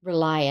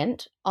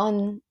reliant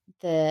on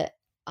the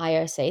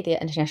IOC,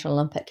 the International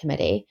Olympic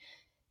Committee,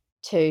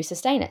 to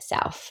sustain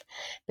itself,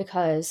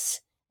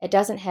 because it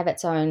doesn't have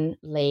its own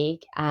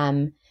league.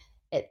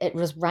 It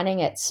was running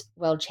its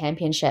world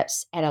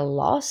championships at a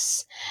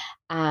loss,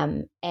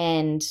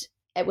 and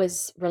it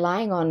was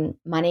relying on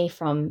money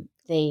from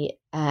the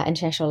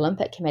International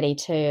Olympic Committee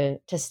to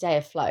stay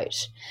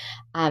afloat,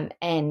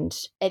 and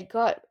it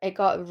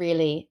got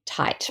really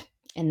tight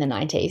in the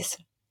 90s.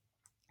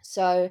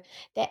 So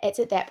it's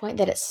at that point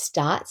that it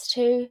starts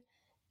to,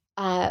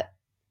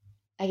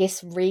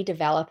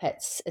 redevelop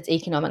its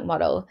economic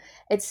model.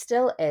 It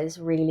still is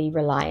really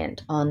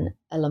reliant on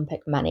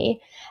Olympic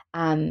money,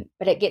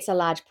 but it gets a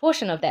large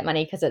portion of that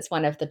money because it's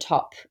one of the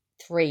top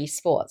 3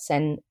 sports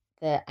and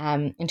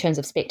in terms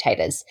of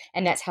spectators,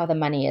 and that's how the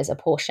money is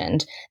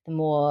apportioned. The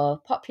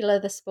more popular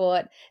the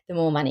sport, the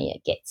more money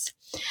it gets.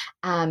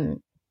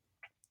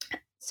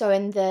 So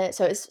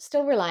it's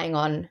still relying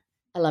on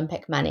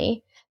Olympic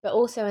money, but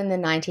also in the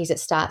 90s it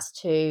starts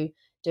to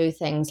do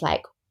things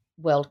like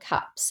World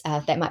Cups.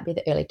 That might be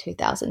the early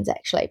 2000s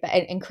actually, but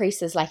it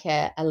increases like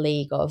a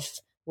league of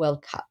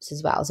World Cups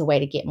as well as a way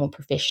to get more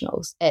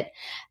professionals,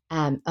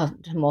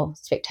 more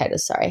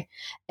spectators, sorry.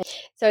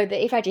 So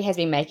the FIG has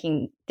been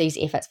making these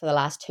efforts for the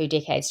last 2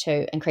 decades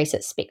to increase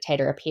its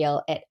spectator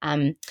appeal. It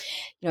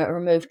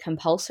removed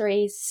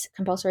compulsory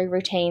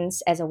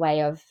routines as a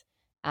way of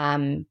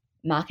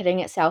marketing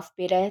itself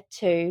better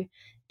to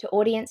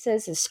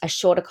audiences, a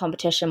shorter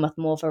competition with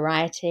more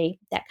variety,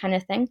 that kind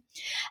of thing.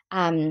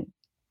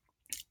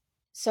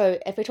 So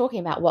if we're talking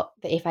about what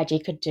the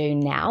FIG could do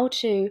now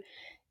to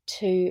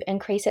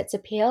increase its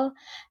appeal,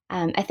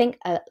 I think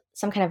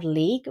some kind of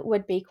league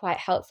would be quite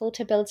helpful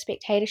to build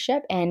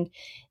spectatorship. And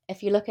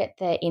if you look at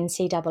the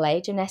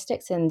NCAA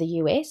gymnastics in the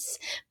US,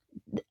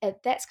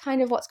 that's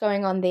kind of what's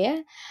going on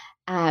there.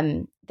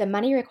 The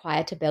money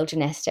required to build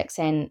gymnastics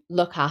and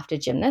look after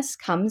gymnasts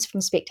comes from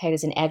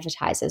spectators and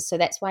advertisers. So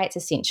that's why it's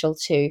essential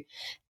to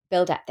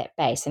build up that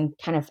base and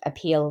kind of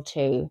appeal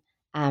to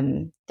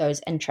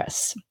those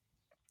interests.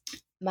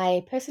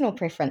 My personal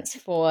preference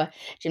for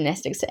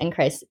gymnastics to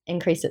increase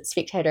its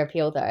spectator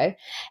appeal, though,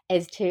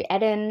 is to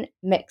add in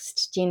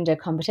mixed gender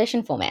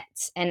competition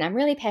formats. And I'm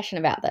really passionate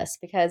about this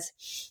because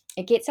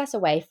it gets us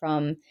away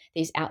from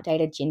these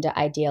outdated gender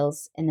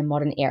ideals in the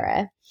modern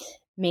era,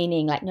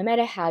 meaning like no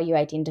matter how you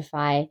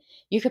identify,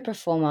 you could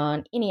perform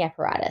on any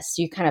apparatus.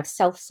 You kind of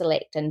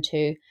self-select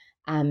into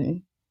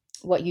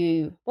what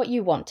you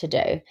want to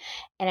do.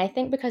 And I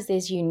think because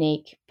there's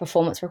unique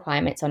performance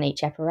requirements on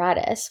each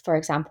apparatus, for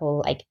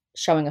example, like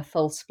showing a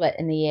full split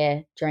in the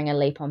air during a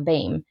leap on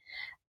beam,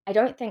 I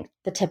don't think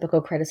the typical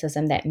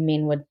criticism that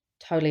men would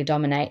totally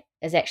dominate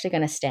is actually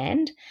going to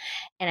stand.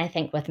 And I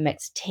think with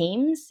mixed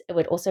teams, it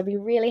would also be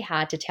really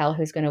hard to tell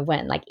who's going to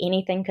win. Like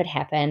anything could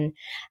happen,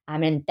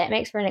 and that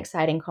makes for an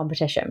exciting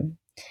competition.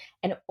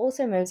 And it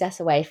also moves us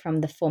away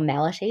from the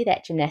formality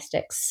that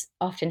gymnastics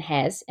often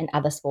has and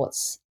other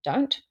sports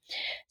don't.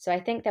 So I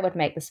think that would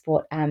make the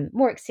sport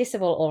more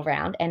accessible all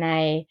around. And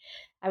I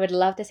would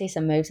love to see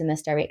some moves in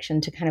this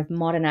direction to kind of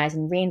modernize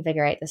and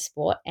reinvigorate the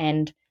sport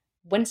and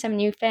win some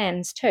new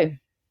fans too.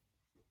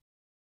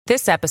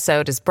 This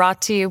episode is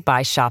brought to you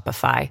by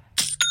Shopify.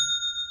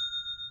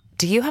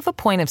 Do you have a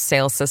point of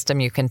sale system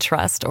you can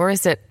trust, or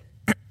is it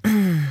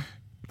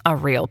a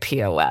real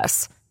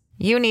POS?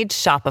 You need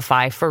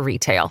Shopify for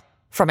retail.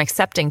 From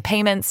accepting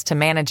payments to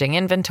managing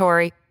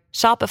inventory,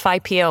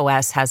 Shopify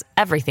POS has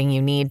everything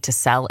you need to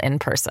sell in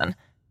person.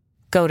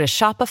 Go to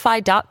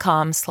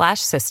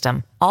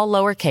shopify.com/system, all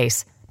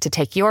lowercase, to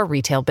take your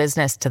retail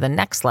business to the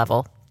next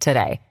level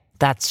today.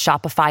 That's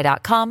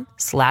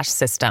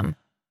shopify.com/system.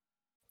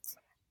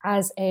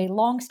 As a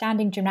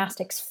long-standing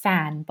gymnastics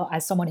fan, but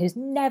as someone who's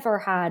never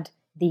had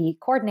the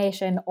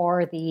coordination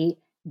or the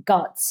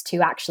guts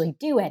to actually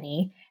do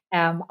any,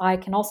 I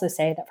can also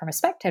say that from a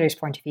spectator's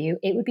point of view,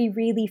 it would be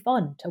really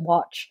fun to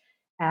watch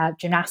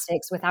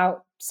gymnastics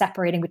without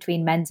separating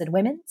between men's and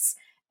women's.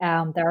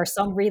 There are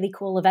some really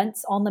cool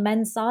events on the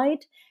men's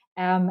side.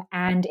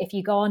 And if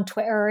you go on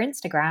Twitter or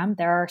Instagram,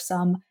 there are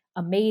some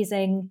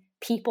amazing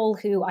people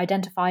who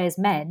identify as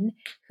men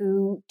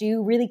who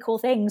do really cool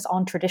things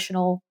on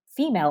traditional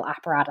female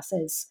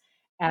apparatuses.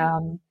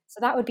 So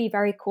that would be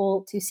very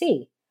cool to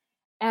see.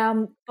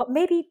 But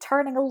maybe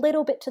turning a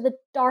little bit to the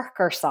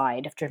darker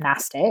side of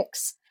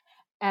gymnastics,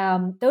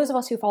 those of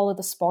us who follow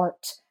the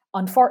sport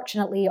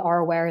unfortunately are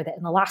aware that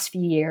in the last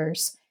few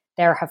years,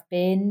 there have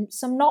been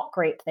some not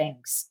great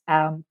things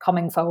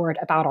coming forward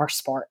about our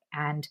sport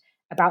and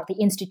about the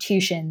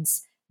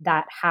institutions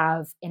that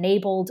have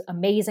enabled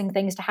amazing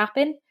things to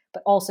happen,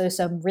 but also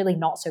some really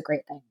not so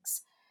great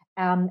things.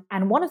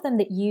 And one of them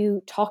that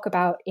you talk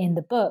about in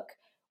the book,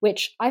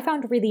 which I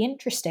found really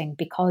interesting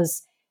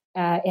because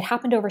it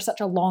happened over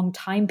such a long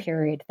time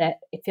period that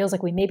it feels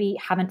like we maybe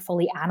haven't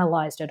fully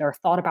analyzed it or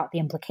thought about the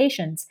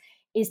implications,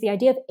 is the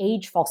idea of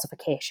age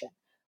falsification,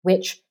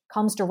 which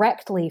comes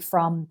directly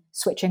from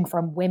switching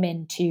from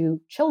women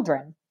to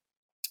children,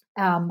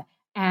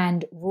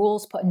 and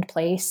rules put in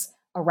place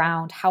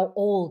around how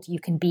old you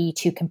can be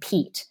to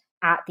compete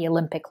at the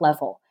Olympic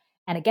level.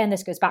 And again,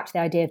 this goes back to the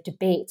idea of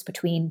debates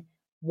between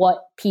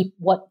what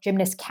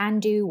gymnasts can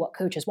do, what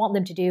coaches want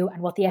them to do,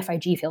 and what the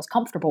FIG feels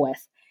comfortable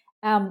with.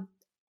 And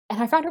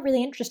I found it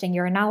really interesting,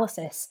 your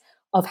analysis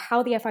of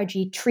how the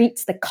FIG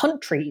treats the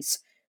countries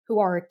who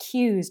are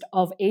accused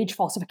of age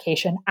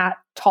falsification at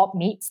top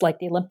meets like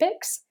the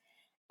Olympics,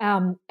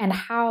 and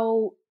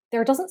how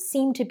there doesn't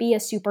seem to be a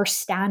super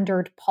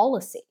standard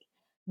policy,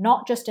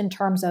 not just in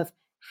terms of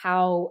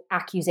how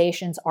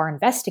accusations are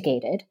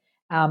investigated.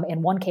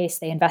 In one case,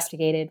 they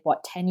investigated,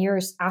 10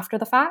 years after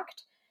the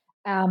fact,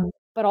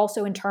 but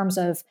also in terms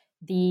of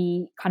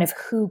the kind of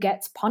who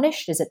gets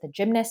punished. Is it the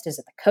gymnast? Is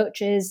it the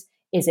coaches?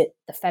 Is it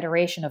the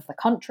federation of the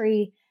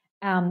country?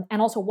 And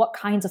also what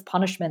kinds of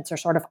punishments are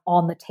sort of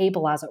on the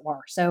table, as it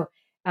were. So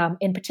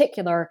in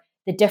particular,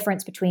 the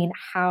difference between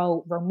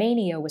how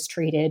Romania was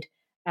treated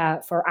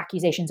for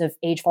accusations of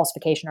age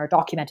falsification or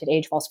documented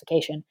age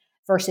falsification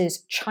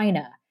versus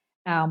China,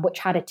 which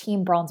had a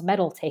team bronze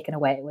medal taken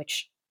away,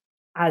 which,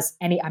 as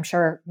I'm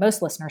sure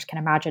most listeners can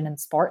imagine in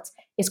sports,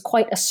 is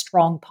quite a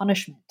strong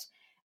punishment.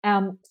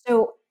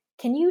 So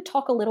can you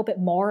talk a little bit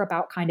more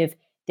about kind of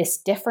this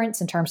difference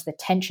in terms of the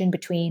tension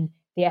between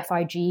the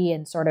FIG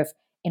and sort of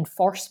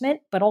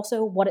enforcement, but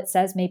also what it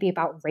says maybe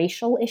about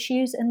racial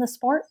issues in the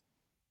sport?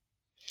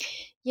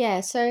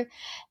 Yeah, so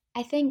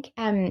I think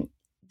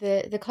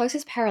the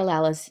closest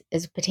parallel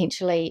is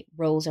potentially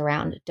rules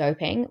around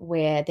doping,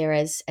 where there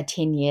is a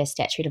 10-year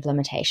statute of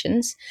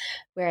limitations.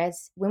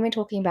 Whereas when we're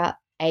talking about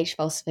age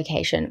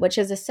falsification, which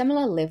is a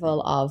similar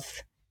level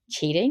of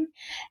cheating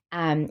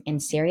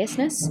and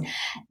seriousness,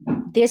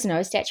 there's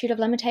no statute of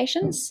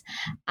limitations,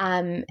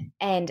 and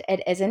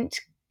it isn't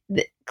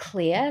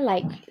clear.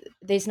 Like,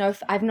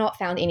 I've not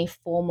found any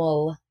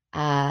formal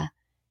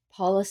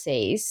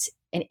policies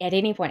at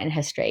any point in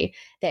history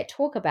that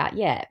talk about,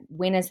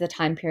 when is the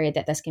time period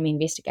that this can be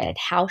investigated?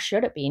 How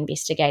should it be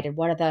investigated?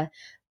 What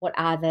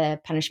are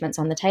the punishments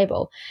on the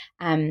table?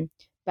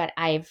 But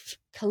I've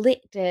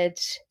collected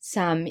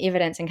some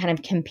evidence and kind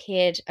of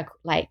compared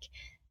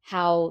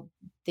how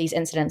these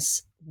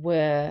incidents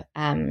were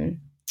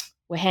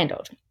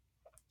handled.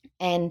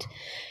 And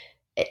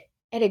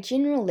at a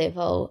general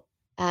level,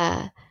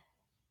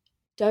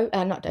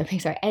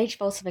 age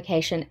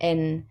falsification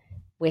in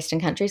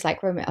Western countries like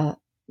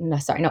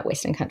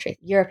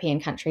European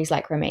countries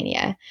like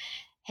Romania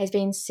has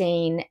been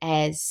seen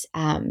as,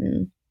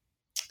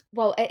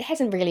 it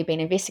hasn't really been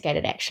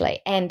investigated,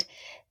 actually. And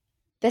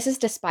this is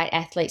despite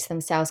athletes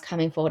themselves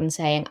coming forward and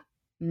saying,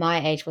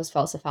 my age was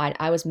falsified.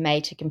 I was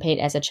made to compete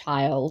as a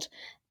child,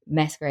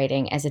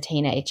 masquerading as a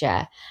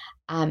teenager.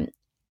 And,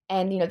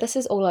 this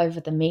is all over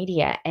the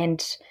media.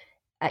 And,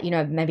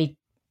 maybe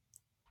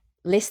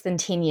less than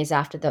 10 years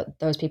after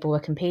those people were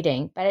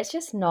competing, but it's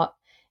just not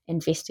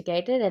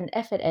investigated. And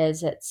if it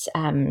is, it's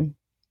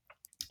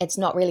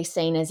not really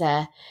seen as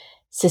a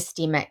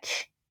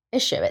systemic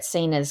issue. It's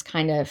seen as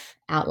kind of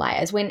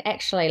outliers, when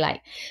actually,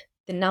 like,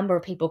 the number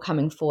of people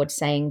coming forward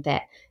saying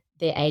that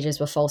their ages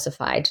were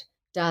falsified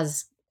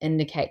does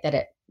indicate that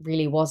it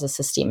really was a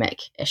systemic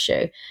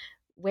issue.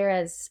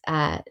 Whereas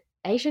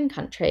Asian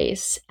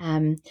countries,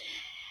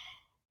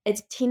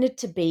 it's tended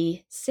to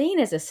be seen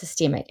as a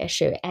systemic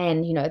issue,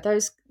 and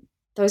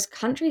those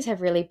countries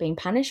have really been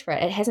punished for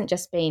it. It hasn't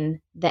just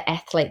been the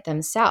athlete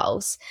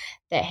themselves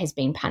that has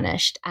been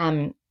punished.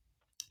 And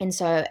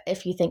so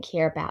if you think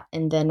here about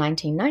in the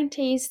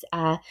 1990s,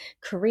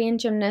 Korean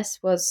gymnast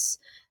was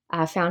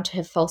found to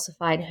have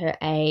falsified her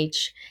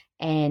age,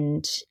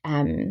 and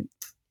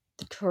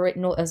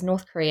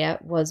North Korea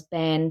was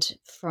banned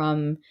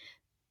from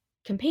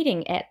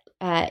competing at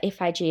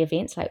FIG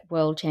events like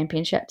World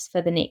Championships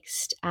for the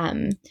next,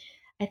 I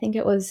think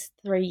it was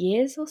 3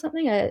 years or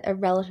something, a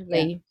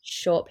relatively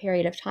short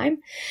period of time.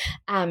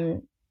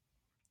 And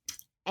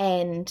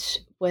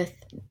with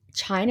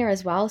China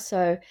as well.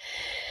 So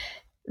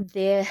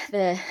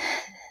the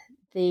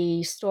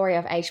story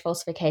of age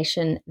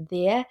falsification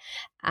there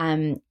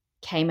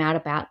came out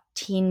about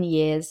 10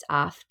 years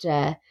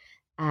after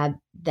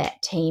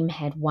that team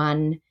had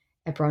won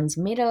a bronze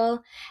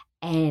medal,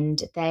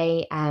 and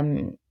they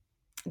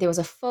there was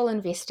a full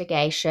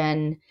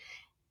investigation,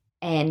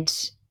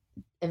 and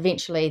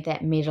eventually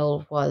that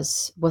medal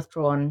was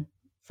withdrawn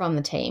from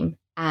the team.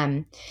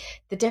 The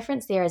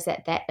difference there is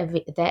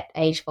that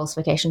age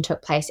falsification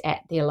took place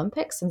at the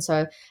Olympics, and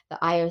so the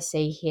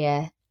IOC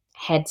here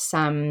had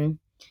some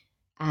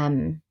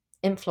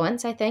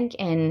influence, I think,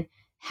 in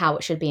how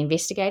it should be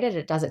investigated.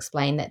 It does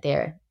explain that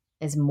there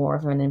is more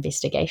of an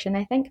investigation,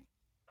 I think.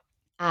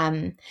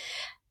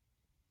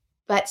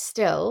 But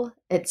still,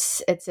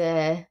 it's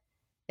a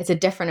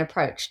different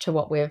approach to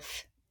what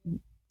we've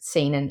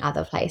seen in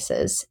other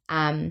places.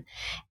 And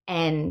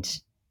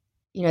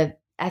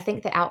I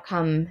think the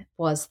outcome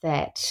was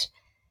that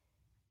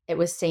it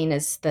was seen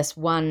as this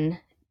one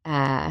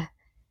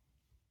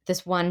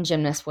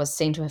gymnast was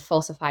seen to have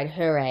falsified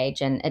her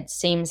age, and it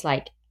seems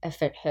like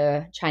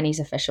her Chinese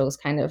officials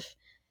kind of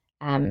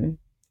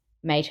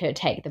made her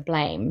take the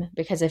blame,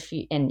 because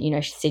she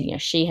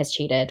said, she has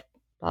cheated,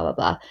 blah blah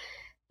blah.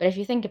 But if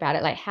you think about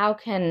it, like, how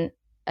can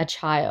a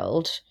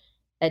child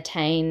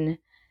obtain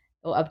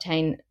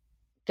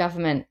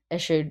government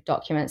issued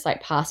documents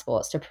like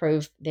passports to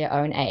prove their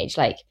own age?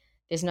 Like,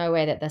 there's no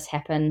way that this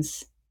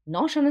happens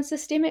not on a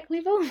systemic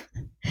level.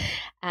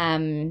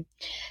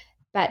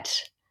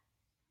 But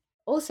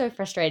also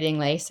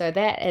frustratingly, so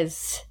that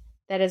is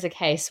a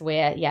case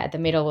where, the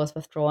medal was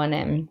withdrawn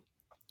and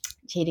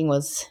cheating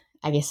was,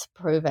 I guess,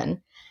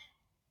 proven.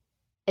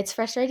 It's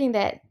frustrating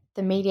that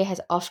the media has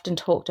often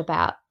talked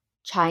about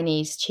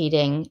Chinese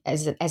cheating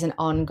as an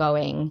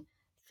ongoing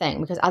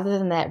thing, because other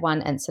than that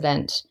one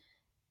incident,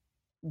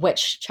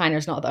 which China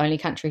is not the only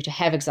country to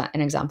have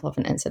an example of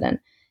an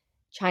incident,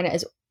 China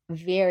is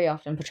very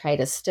often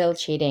portrayed as still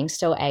cheating,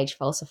 still age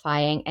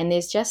falsifying, and there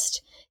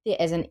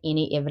isn't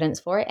any evidence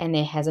for it, and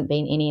there hasn't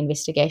been any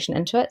investigation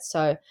into it.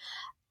 So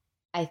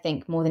I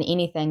think more than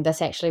anything,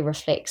 this actually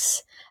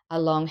reflects a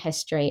long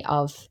history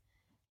of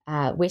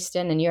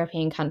Western and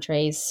European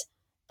countries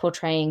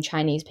portraying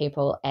Chinese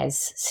people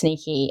as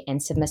sneaky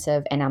and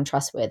submissive and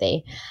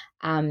untrustworthy.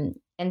 And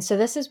so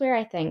this is where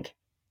I think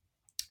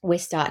we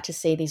start to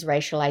see these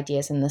racial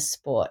ideas in the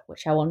sport,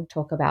 which I want to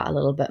talk about a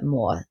little bit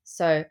more.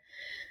 So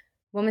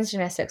women's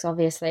gymnastics,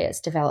 obviously,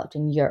 it's developed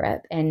in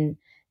Europe and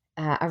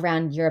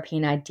around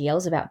European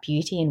ideals about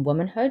beauty and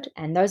womanhood,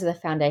 and those are the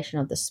foundation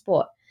of the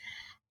sport,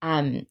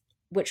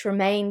 which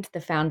remained the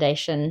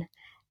foundation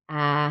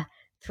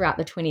throughout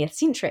the 20th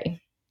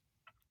century.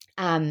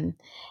 And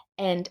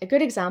a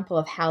good example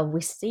of how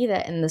we see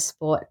that in the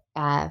sport,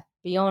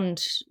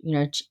 beyond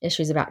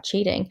issues about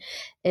cheating,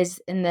 is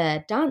in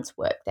the dance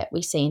work that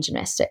we see in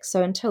gymnastics.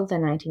 So until the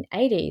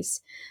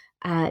 1980s,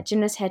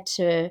 gymnasts had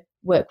to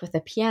work with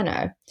a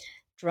piano.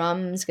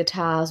 Drums,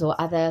 guitars, or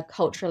other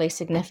culturally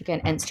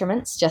significant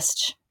instruments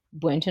just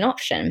weren't an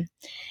option.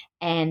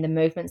 And the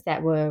movements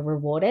that were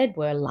rewarded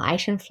were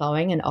light and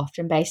flowing and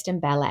often based in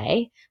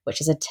ballet,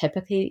 which is a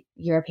typically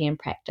European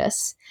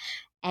practice.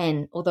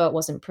 And although it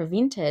wasn't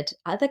prevented,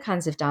 other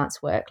kinds of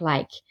dance work,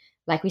 like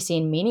we see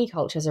in many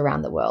cultures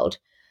around the world,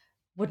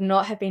 would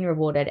not have been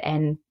rewarded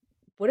and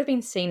would have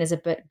been seen as a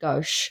bit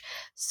gauche.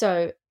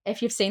 So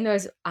if you've seen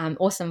those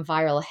awesome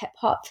viral hip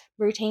hop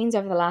routines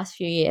over the last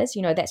few years,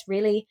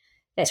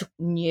 that's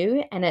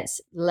new and it's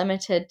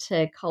limited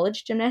to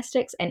college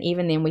gymnastics. And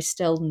even then, we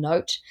still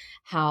note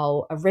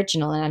how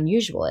original and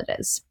unusual it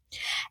is.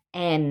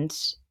 And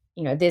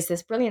there's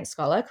this brilliant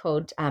scholar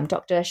called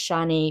Dr.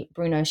 Shani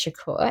Bruno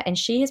Shakur, and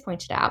she has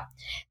pointed out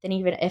that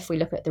even if we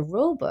look at the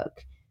rule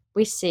book,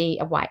 we see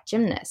a white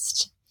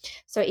gymnast.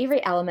 So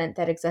every element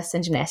that exists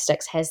in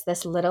gymnastics has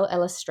this little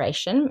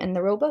illustration in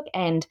the rule book,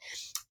 and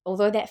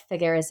although that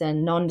figure is a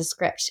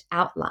nondescript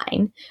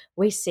outline,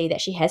 we see that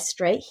she has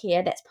straight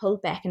hair that's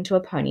pulled back into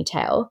a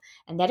ponytail,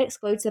 and that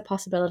excludes the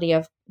possibility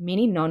of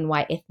many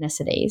non-white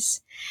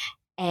ethnicities.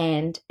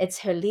 And it's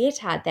her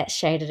leotard that's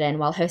shaded in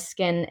while her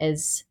skin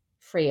is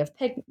free of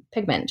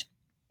pigment.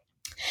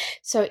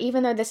 So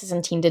even though this is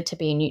intended to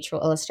be a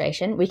neutral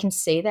illustration, we can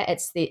see that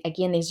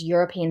these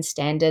European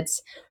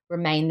standards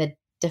remain the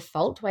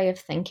default way of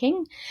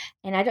thinking.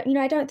 And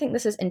I don't think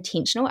this is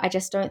intentional. I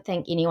just don't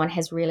think anyone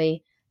has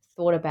really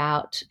thought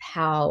about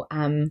how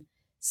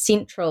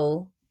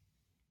central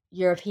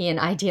European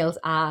ideals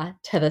are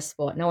to the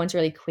sport. No one's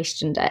really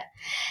questioned it.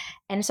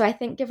 And so I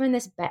think given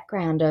this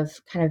background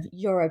of kind of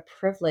Euro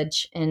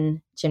privilege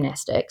in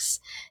gymnastics,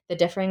 the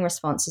differing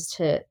responses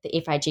to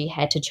the FIG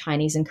had to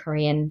Chinese and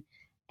Korean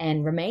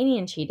and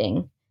Romanian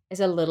cheating is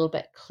a little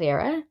bit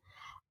clearer.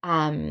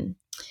 And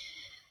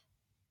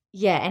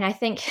I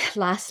think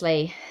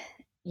lastly,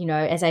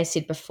 as I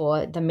said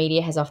before, the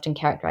media has often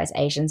characterized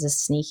Asians as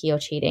sneaky or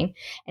cheating.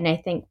 And I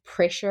think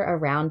pressure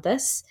around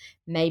this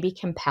maybe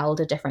compelled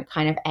a different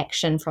kind of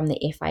action from the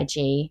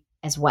FIG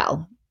as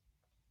well.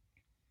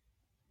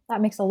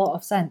 That makes a lot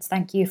of sense.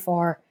 Thank you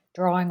for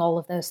drawing all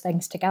of those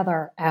things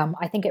together.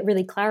 I think it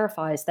really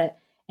clarifies that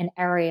an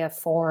area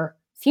for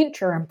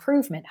future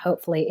improvement,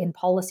 hopefully, in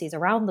policies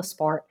around the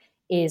sport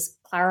is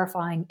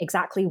clarifying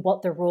exactly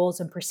what the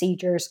rules and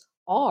procedures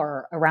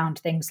are around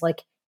things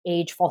like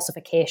age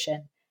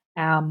falsification,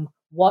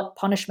 what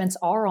punishments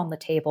are on the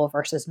table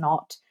versus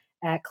not,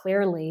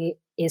 clearly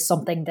is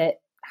something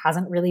that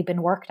hasn't really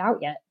been worked out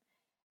yet.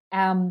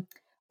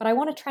 But I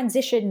want to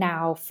transition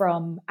now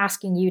from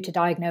asking you to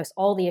diagnose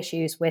all the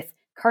issues with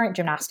current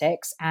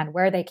gymnastics and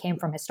where they came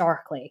from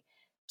historically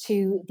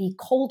to the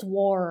Cold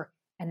War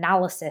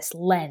analysis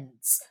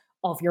lens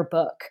of your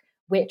book,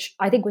 which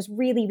I think was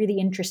really, really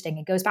interesting.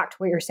 It goes back to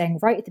what you were saying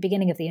right at the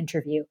beginning of the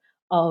interview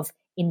of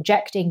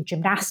injecting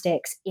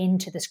gymnastics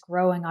into this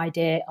growing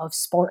idea of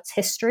sports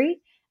history,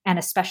 and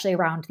especially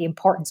around the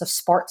importance of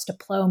sports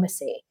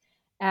diplomacy.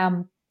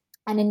 And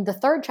in the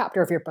third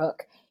chapter of your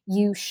book,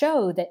 you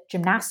show that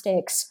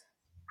gymnastics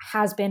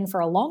has been for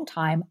a long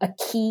time a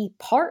key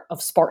part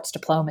of sports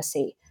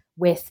diplomacy,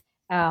 with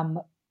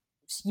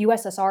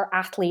USSR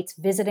athletes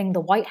visiting the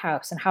White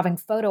House and having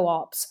photo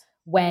ops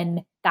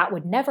when that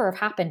would never have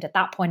happened at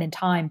that point in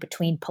time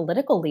between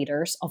political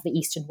leaders of the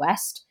East and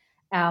West.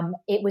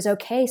 It was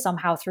okay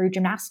somehow through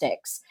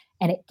gymnastics,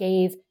 and it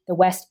gave the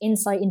West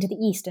insight into the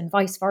East and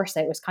vice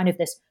versa. It was kind of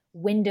this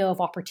window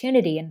of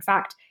opportunity. In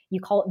fact, you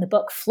call it in the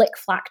book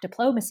flick-flack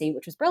diplomacy,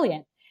 which was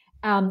brilliant.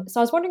 So I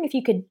was wondering if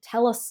you could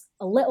tell us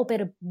a little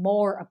bit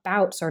more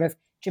about sort of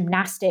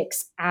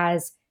gymnastics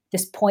as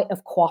this point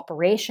of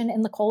cooperation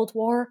in the Cold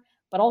War,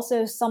 but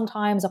also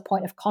sometimes a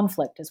point of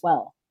conflict as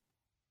well.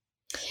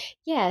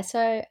 Yeah,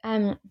 so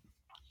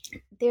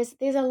there's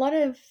a lot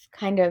of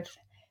kind of,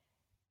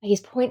 I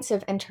guess, points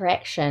of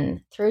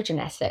interaction through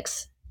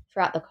gymnastics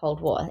throughout the Cold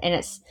War, and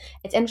it's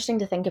interesting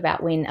to think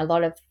about when a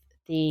lot of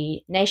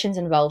the nations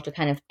involved are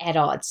kind of at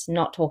odds,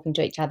 not talking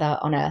to each other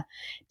on a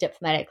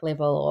diplomatic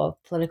level or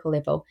political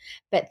level.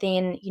 But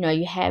then,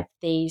 you have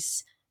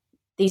these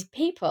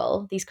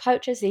people, these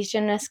coaches, these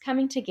gymnasts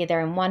coming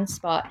together in one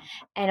spot.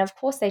 And of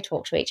course they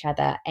talk to each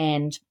other,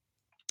 and,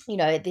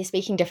 they're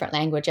speaking different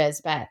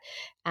languages, but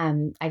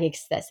I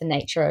guess that's the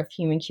nature of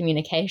human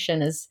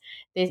communication, is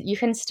you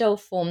can still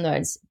form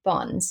those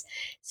bonds.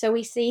 So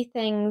we see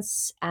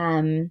things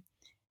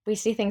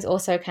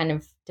also kind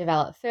of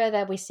develop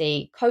further. We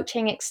see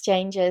coaching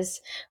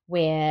exchanges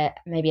where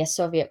maybe a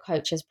Soviet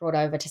coach is brought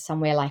over to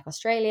somewhere like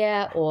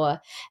Australia or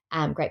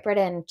Great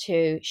Britain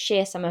to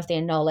share some of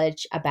their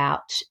knowledge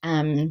about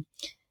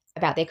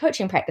their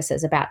coaching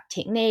practices, about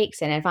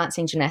techniques and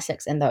advancing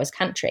gymnastics in those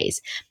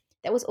countries.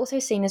 That was also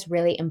seen as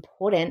really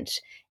important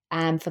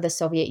for the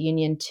Soviet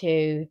Union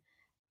to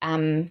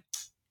kind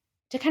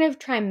of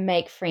try and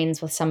make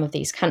friends with some of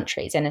these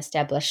countries and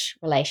establish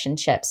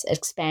relationships,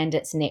 expand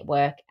its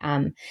network.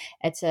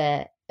 It's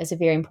a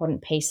very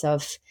important piece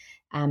of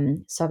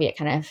Soviet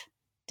kind of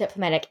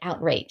diplomatic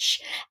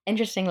outreach.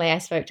 Interestingly, I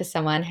spoke to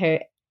someone who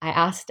I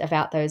asked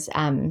about those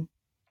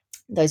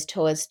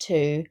tours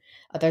to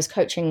those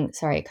coaching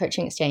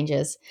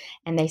exchanges,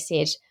 and they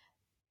said,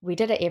 we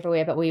did it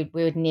everywhere, but we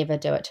would never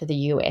do it to the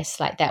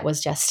US. Like, that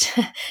was just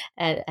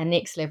a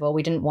next level.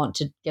 We didn't want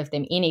to give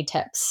them any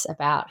tips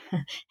about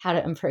how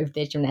to improve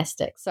their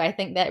gymnastics. So I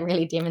think that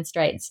really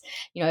demonstrates,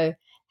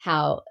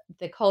 how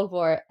the Cold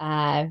War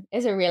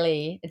is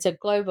it's a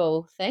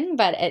global thing,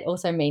 but it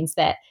also means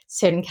that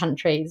certain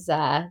countries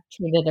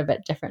treated a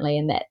bit differently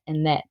in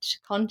that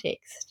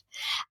context.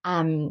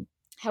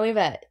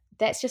 However,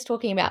 that's just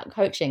talking about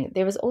coaching.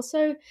 There was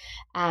also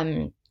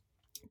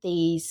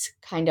these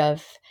kind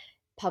of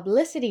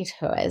publicity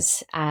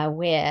tours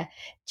where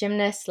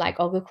gymnasts like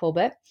Olga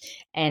Korbut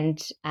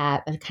and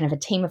kind of a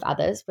team of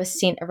others were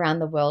sent around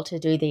the world to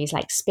do these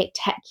like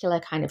spectacular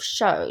kind of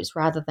shows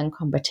rather than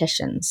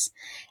competitions.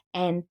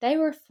 And they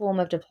were a form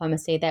of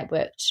diplomacy that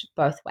worked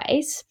both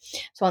ways.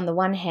 So on the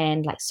one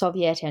hand, like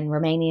Soviet and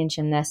Romanian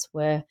gymnasts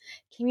were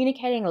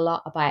communicating a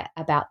lot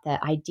about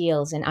the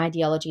ideals and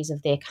ideologies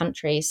of their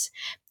countries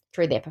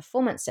through their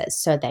performances.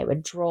 So they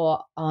would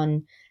draw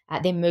on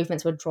their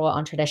movements would draw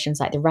on traditions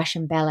like the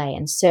Russian ballet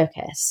and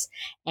circus,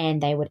 and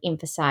they would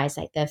emphasize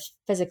like the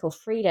physical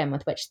freedom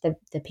with which the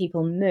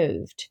people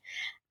moved.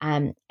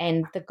 And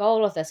the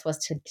goal of this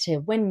was to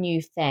win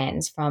new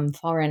fans from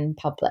foreign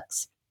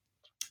publics.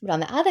 But on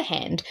the other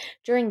hand,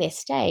 during their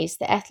stays,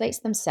 the athletes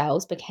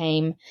themselves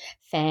became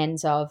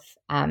fans of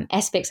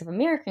aspects of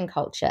American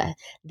culture.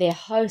 Their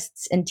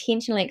hosts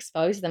intentionally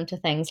exposed them to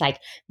things like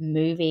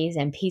movies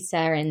and pizza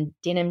and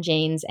denim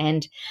jeans,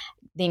 and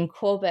then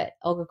Olga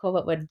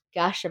Korbut would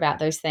gush about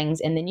those things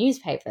in the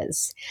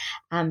newspapers.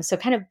 So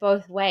kind of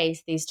both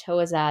ways, these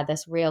tours are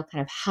this real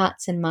kind of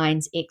hearts and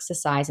minds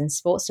exercise in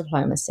sports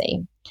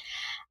diplomacy.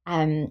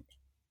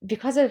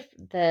 Because of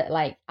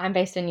I'm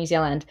based in New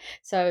Zealand,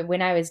 so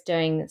when I was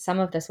doing some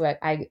of this work,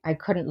 I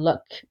couldn't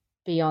look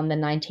beyond the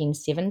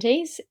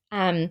 1970s.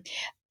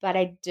 But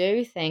I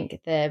do think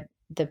the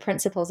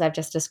principles I've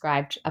just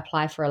described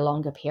apply for a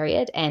longer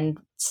period and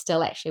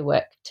still actually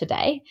work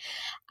today.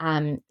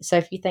 So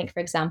if you think, for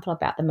example,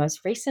 about the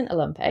most recent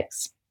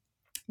Olympics,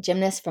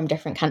 gymnasts from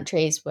different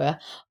countries were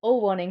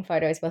all wanting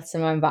photos with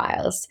Simone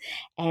Biles,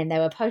 and they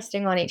were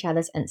posting on each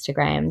other's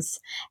Instagrams.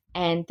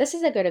 And this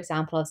is a good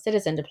example of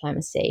citizen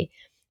diplomacy,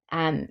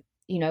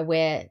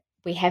 where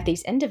we have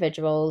these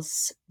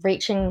individuals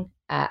reaching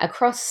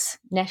across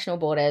national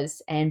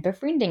borders and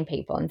befriending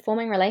people and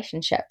forming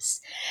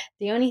relationships.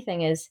 The only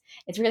thing is,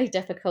 it's really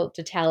difficult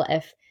to tell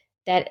if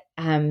that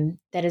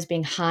is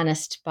being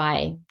harnessed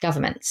by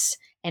governments,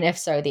 and if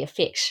so, the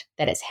effect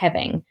that it's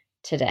having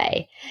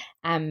today.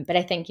 But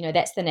I think,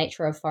 that's the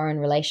nature of foreign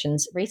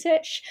relations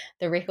research.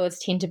 The records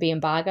tend to be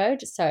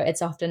embargoed, so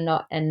it's often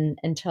not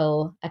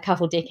until a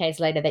couple decades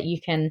later that you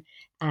can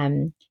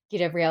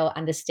get a real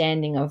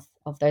understanding of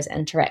those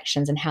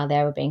interactions and how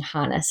they were being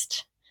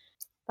harnessed.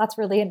 That's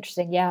really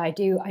interesting. Yeah, I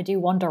do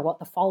wonder what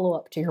the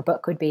follow-up to your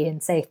book would be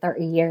in, say,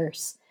 30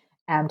 years,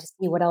 to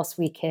see what else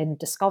we can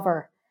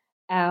discover.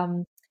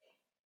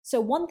 So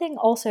one thing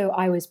also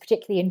I was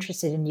particularly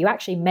interested in, you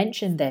actually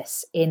mentioned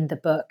this in the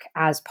book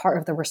as part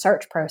of the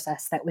research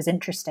process that was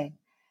interesting,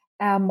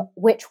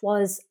 which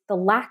was the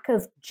lack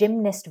of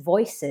gymnast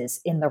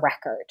voices in the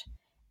record,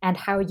 and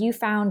how you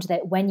found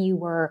that when you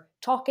were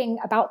talking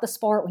about the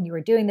sport, when you were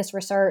doing this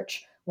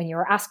research, when you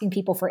were asking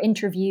people for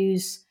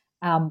interviews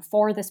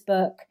for this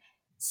book,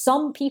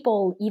 some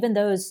people, even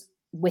those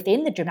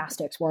within the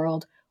gymnastics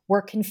world,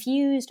 were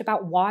confused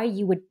about why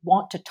you would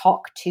want to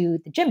talk to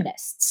the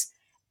gymnasts.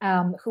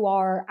 Who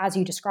are, as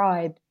you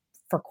described,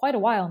 for quite a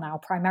while now,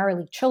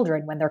 primarily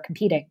children when they're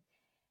competing.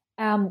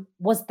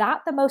 Was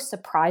that the most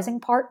surprising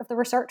part of the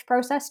research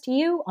process to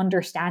you,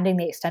 understanding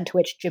the extent to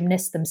which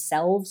gymnasts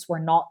themselves were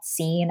not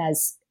seen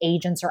as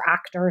agents or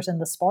actors in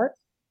the sport?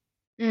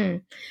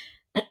 I've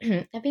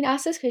been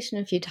asked this question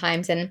a few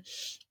times, and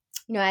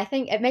I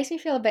think it makes me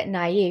feel a bit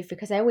naive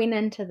because I went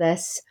into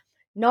this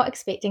not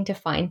expecting to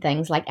find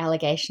things like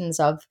allegations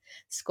of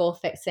score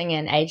fixing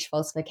and age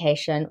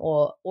falsification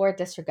or a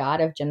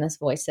disregard of gymnast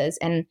voices.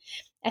 And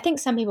I think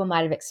some people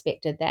might have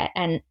expected that.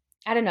 And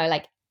I don't know,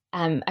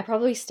 I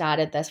probably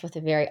started this with a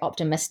very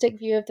optimistic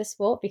view of the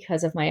sport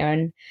because of my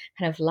own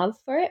kind of love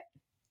for it.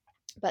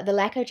 But the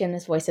lack of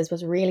gymnast voices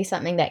was really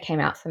something that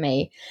came out for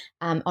me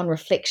on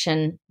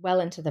reflection well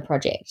into the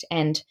project.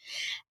 And,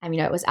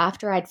 it was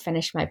after I'd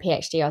finished my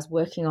PhD, I was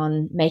working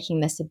on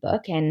making this a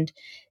book, and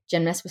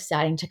gymnasts were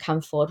starting to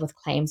come forward with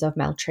claims of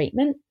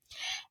maltreatment.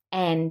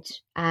 And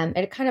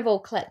it kind of all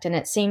clicked, and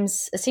it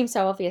seems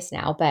so obvious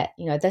now. But,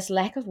 this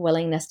lack of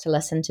willingness to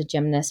listen to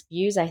gymnast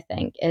views, I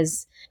think,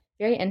 is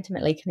very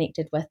intimately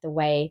connected with the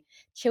way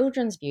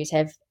children's views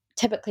have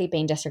typically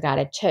been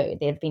disregarded too.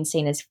 They've been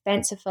seen as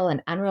fanciful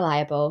and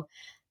unreliable,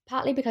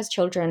 partly because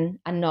children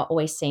are not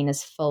always seen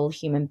as full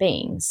human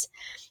beings.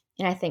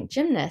 And I think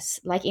gymnasts,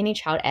 like any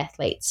child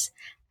athletes,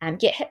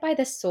 get hit by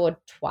this sword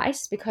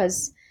twice,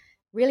 because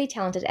really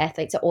talented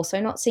athletes are also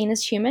not seen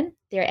as human.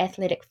 Their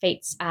athletic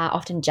feats are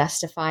often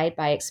justified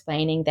by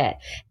explaining that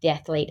the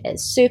athlete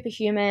is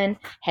superhuman,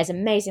 has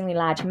amazingly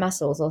large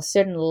muscles or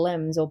certain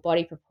limbs or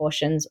body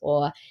proportions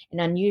or an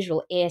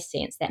unusual air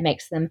sense that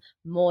makes them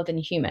more than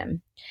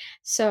human.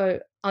 So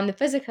on the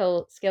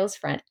physical skills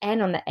front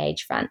and on the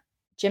age front,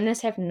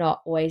 gymnasts have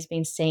not always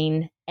been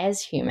seen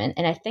as human.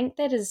 And I think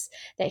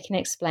that can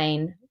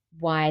explain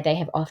why they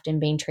have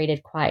often been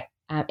treated quite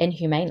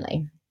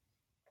inhumanely.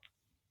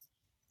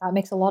 That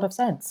makes a lot of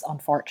sense,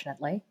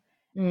 unfortunately.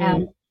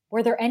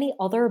 Were there any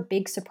other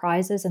big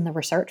surprises in the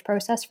research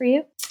process for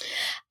you?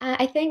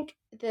 I think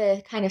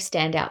the kind of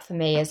standout for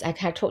me is, I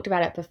kind of talked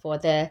about it before,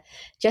 the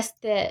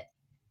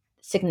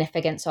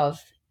significance of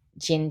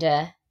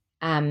gender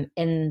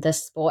in the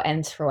sport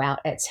and throughout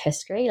its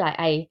history.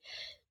 I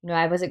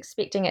was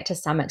expecting it to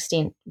some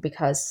extent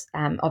because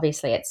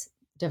obviously it's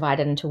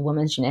divided into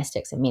women's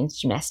gymnastics and men's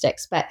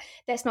gymnastics, but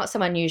that's not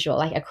so unusual.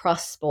 Like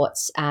across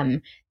sports,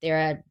 there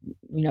are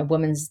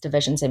women's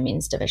divisions and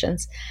men's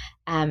divisions,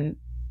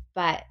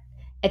 but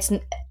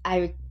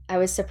I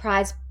was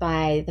surprised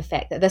by the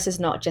fact that this is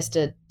not just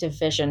a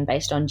division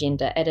based on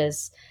gender. It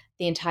is,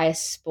 the entire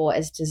sport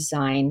is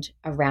designed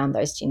around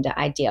those gender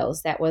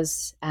ideals. That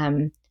was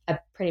a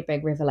pretty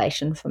big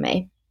revelation for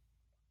me.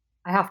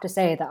 I have to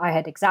say that I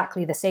had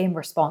exactly the same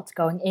response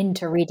going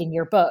into reading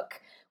your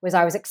book. Was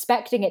I was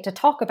expecting it to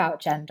talk about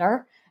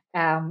gender,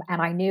 and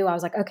I knew, I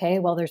was like, okay,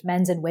 well, there's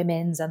men's and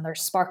women's, and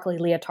there's sparkly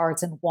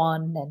leotards in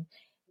one, and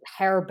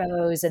hair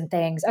bows and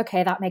things.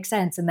 Okay, that makes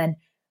sense. And then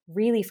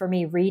really for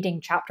me, reading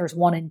chapters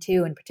 1 and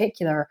 2 in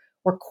particular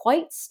were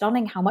quite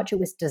stunning how much it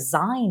was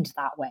designed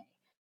that way.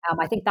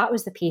 I think that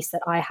was the piece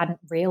that I hadn't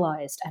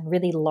realized and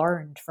really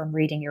learned from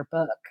reading your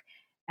book.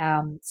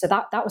 So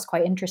that was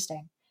quite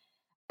interesting.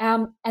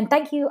 And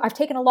thank you. I've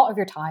taken a lot of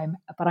your time,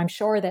 but I'm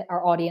sure that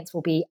our audience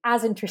will be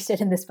as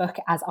interested in this book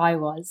as I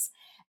was.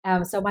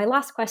 So my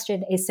last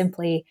question is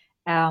simply,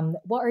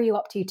 what are you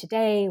up to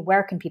today?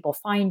 Where can people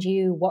find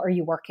you? What are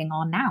you working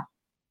on now?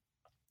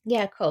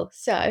 Yeah, cool.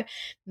 So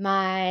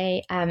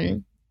my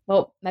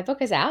my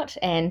book is out,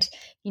 and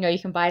you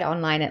can buy it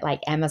online at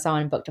like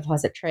Amazon, Book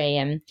Depository,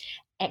 and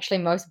actually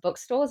most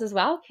bookstores as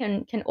well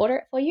can order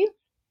it for you.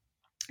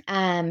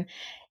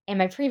 And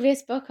my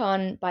previous book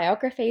on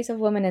biographies of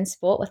women in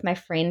sport with my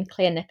friend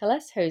Claire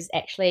Nicholas, who's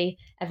actually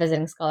a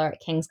visiting scholar at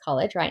King's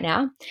College right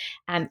now.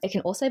 It can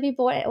also be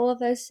bought at all of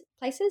those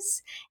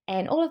places.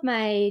 And all of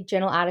my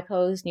journal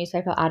articles,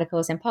 newspaper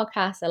articles, and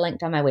podcasts are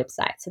linked on my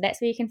website. So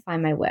that's where you can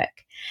find my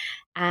work.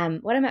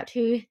 What I'm up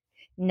to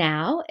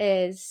now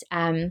is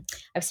I've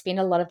spent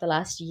a lot of the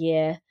last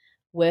year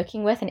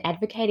working with and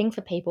advocating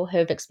for people who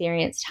have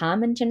experienced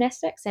harm in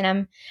gymnastics.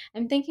 And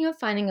I'm thinking of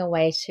finding a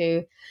way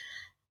to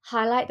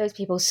highlight those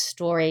people's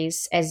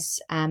stories as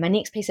my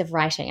next piece of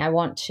writing. I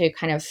want to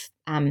kind of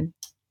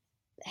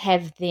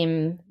have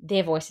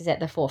their voices at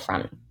the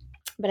forefront.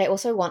 But I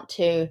also want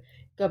to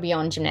go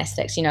beyond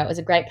gymnastics. It was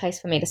a great place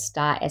for me to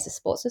start as a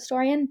sports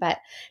historian, but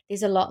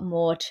there's a lot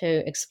more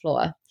to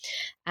explore.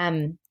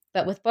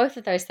 But with both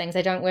of those things,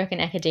 I don't work in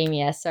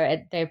academia, so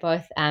they're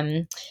both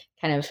kind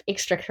of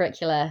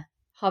extracurricular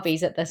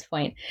hobbies at this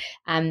point.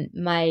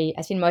 I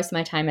spend most of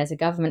my time as a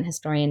government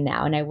historian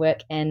now, and I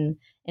work in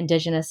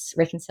Indigenous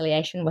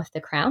reconciliation with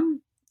the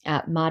Crown,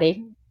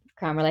 Māori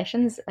Crown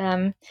relations,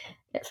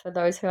 for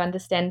those who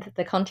understand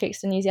the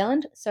context in New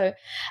Zealand.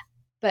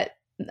 But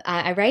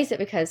I raise it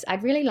because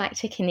I'd really like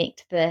to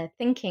connect the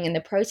thinking and the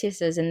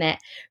processes in that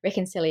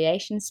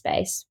reconciliation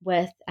space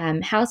with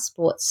how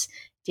sports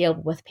deal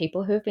with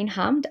people who have been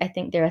harmed. I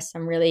think there are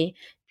some really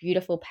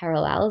beautiful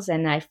parallels,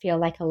 and I feel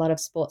like a lot of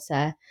sports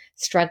are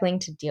struggling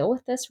to deal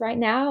with this right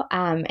now.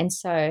 And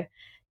so,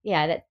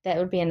 yeah, that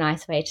would be a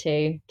nice way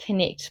to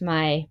connect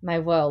my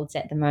worlds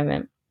at the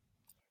moment.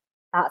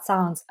 That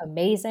sounds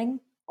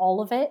amazing,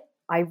 all of it.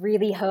 I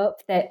really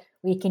hope that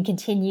we can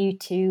continue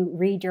to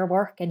read your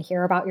work and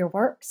hear about your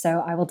work.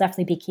 So I will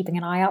definitely be keeping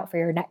an eye out for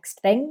your next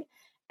thing.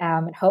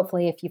 And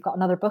hopefully, if you've got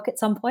another book at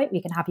some point,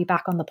 we can have you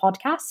back on the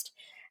podcast.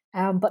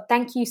 But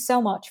thank you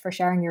so much for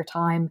sharing your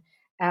time.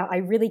 I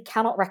really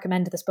cannot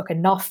recommend this book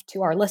enough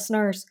to our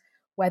listeners,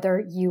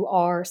 whether you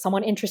are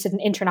someone interested in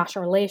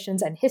international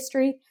relations and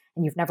history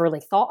and you've never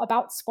really thought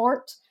about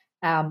sport.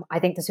 I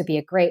think this would be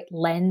a great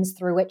lens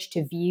through which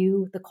to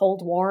view the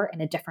Cold War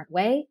in a different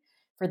way.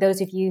 For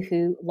those of you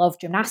who love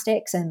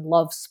gymnastics and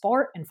love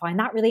sport and find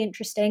that really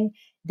interesting,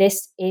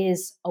 this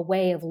is a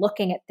way of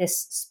looking at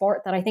this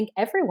sport that I think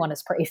everyone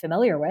is pretty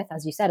familiar with.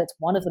 As you said, it's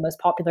one of the most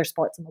popular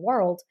sports in the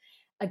world,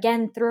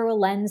 again, through a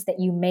lens that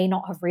you may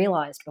not have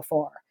realized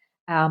before.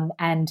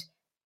 And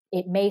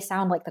it may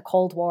sound like the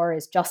Cold War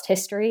is just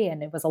history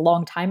and it was a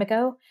long time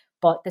ago,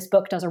 but this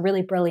book does a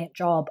really brilliant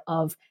job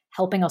of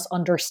helping us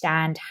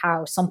understand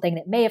how something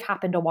that may have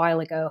happened a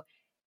while ago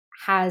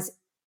has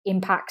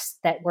impacts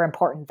that were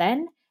important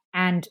then,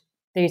 and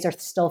these are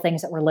still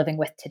things that we're living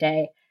with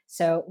today.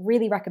 So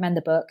really recommend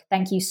the book.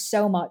 Thank you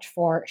so much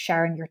for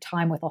sharing your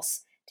time with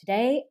us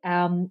today,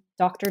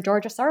 Dr.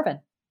 Georgia Sarvan.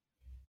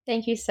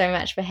 Thank you so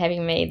much for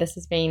having me. This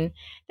has been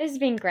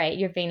great.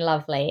 You've been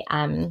lovely.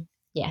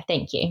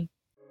 Thank you.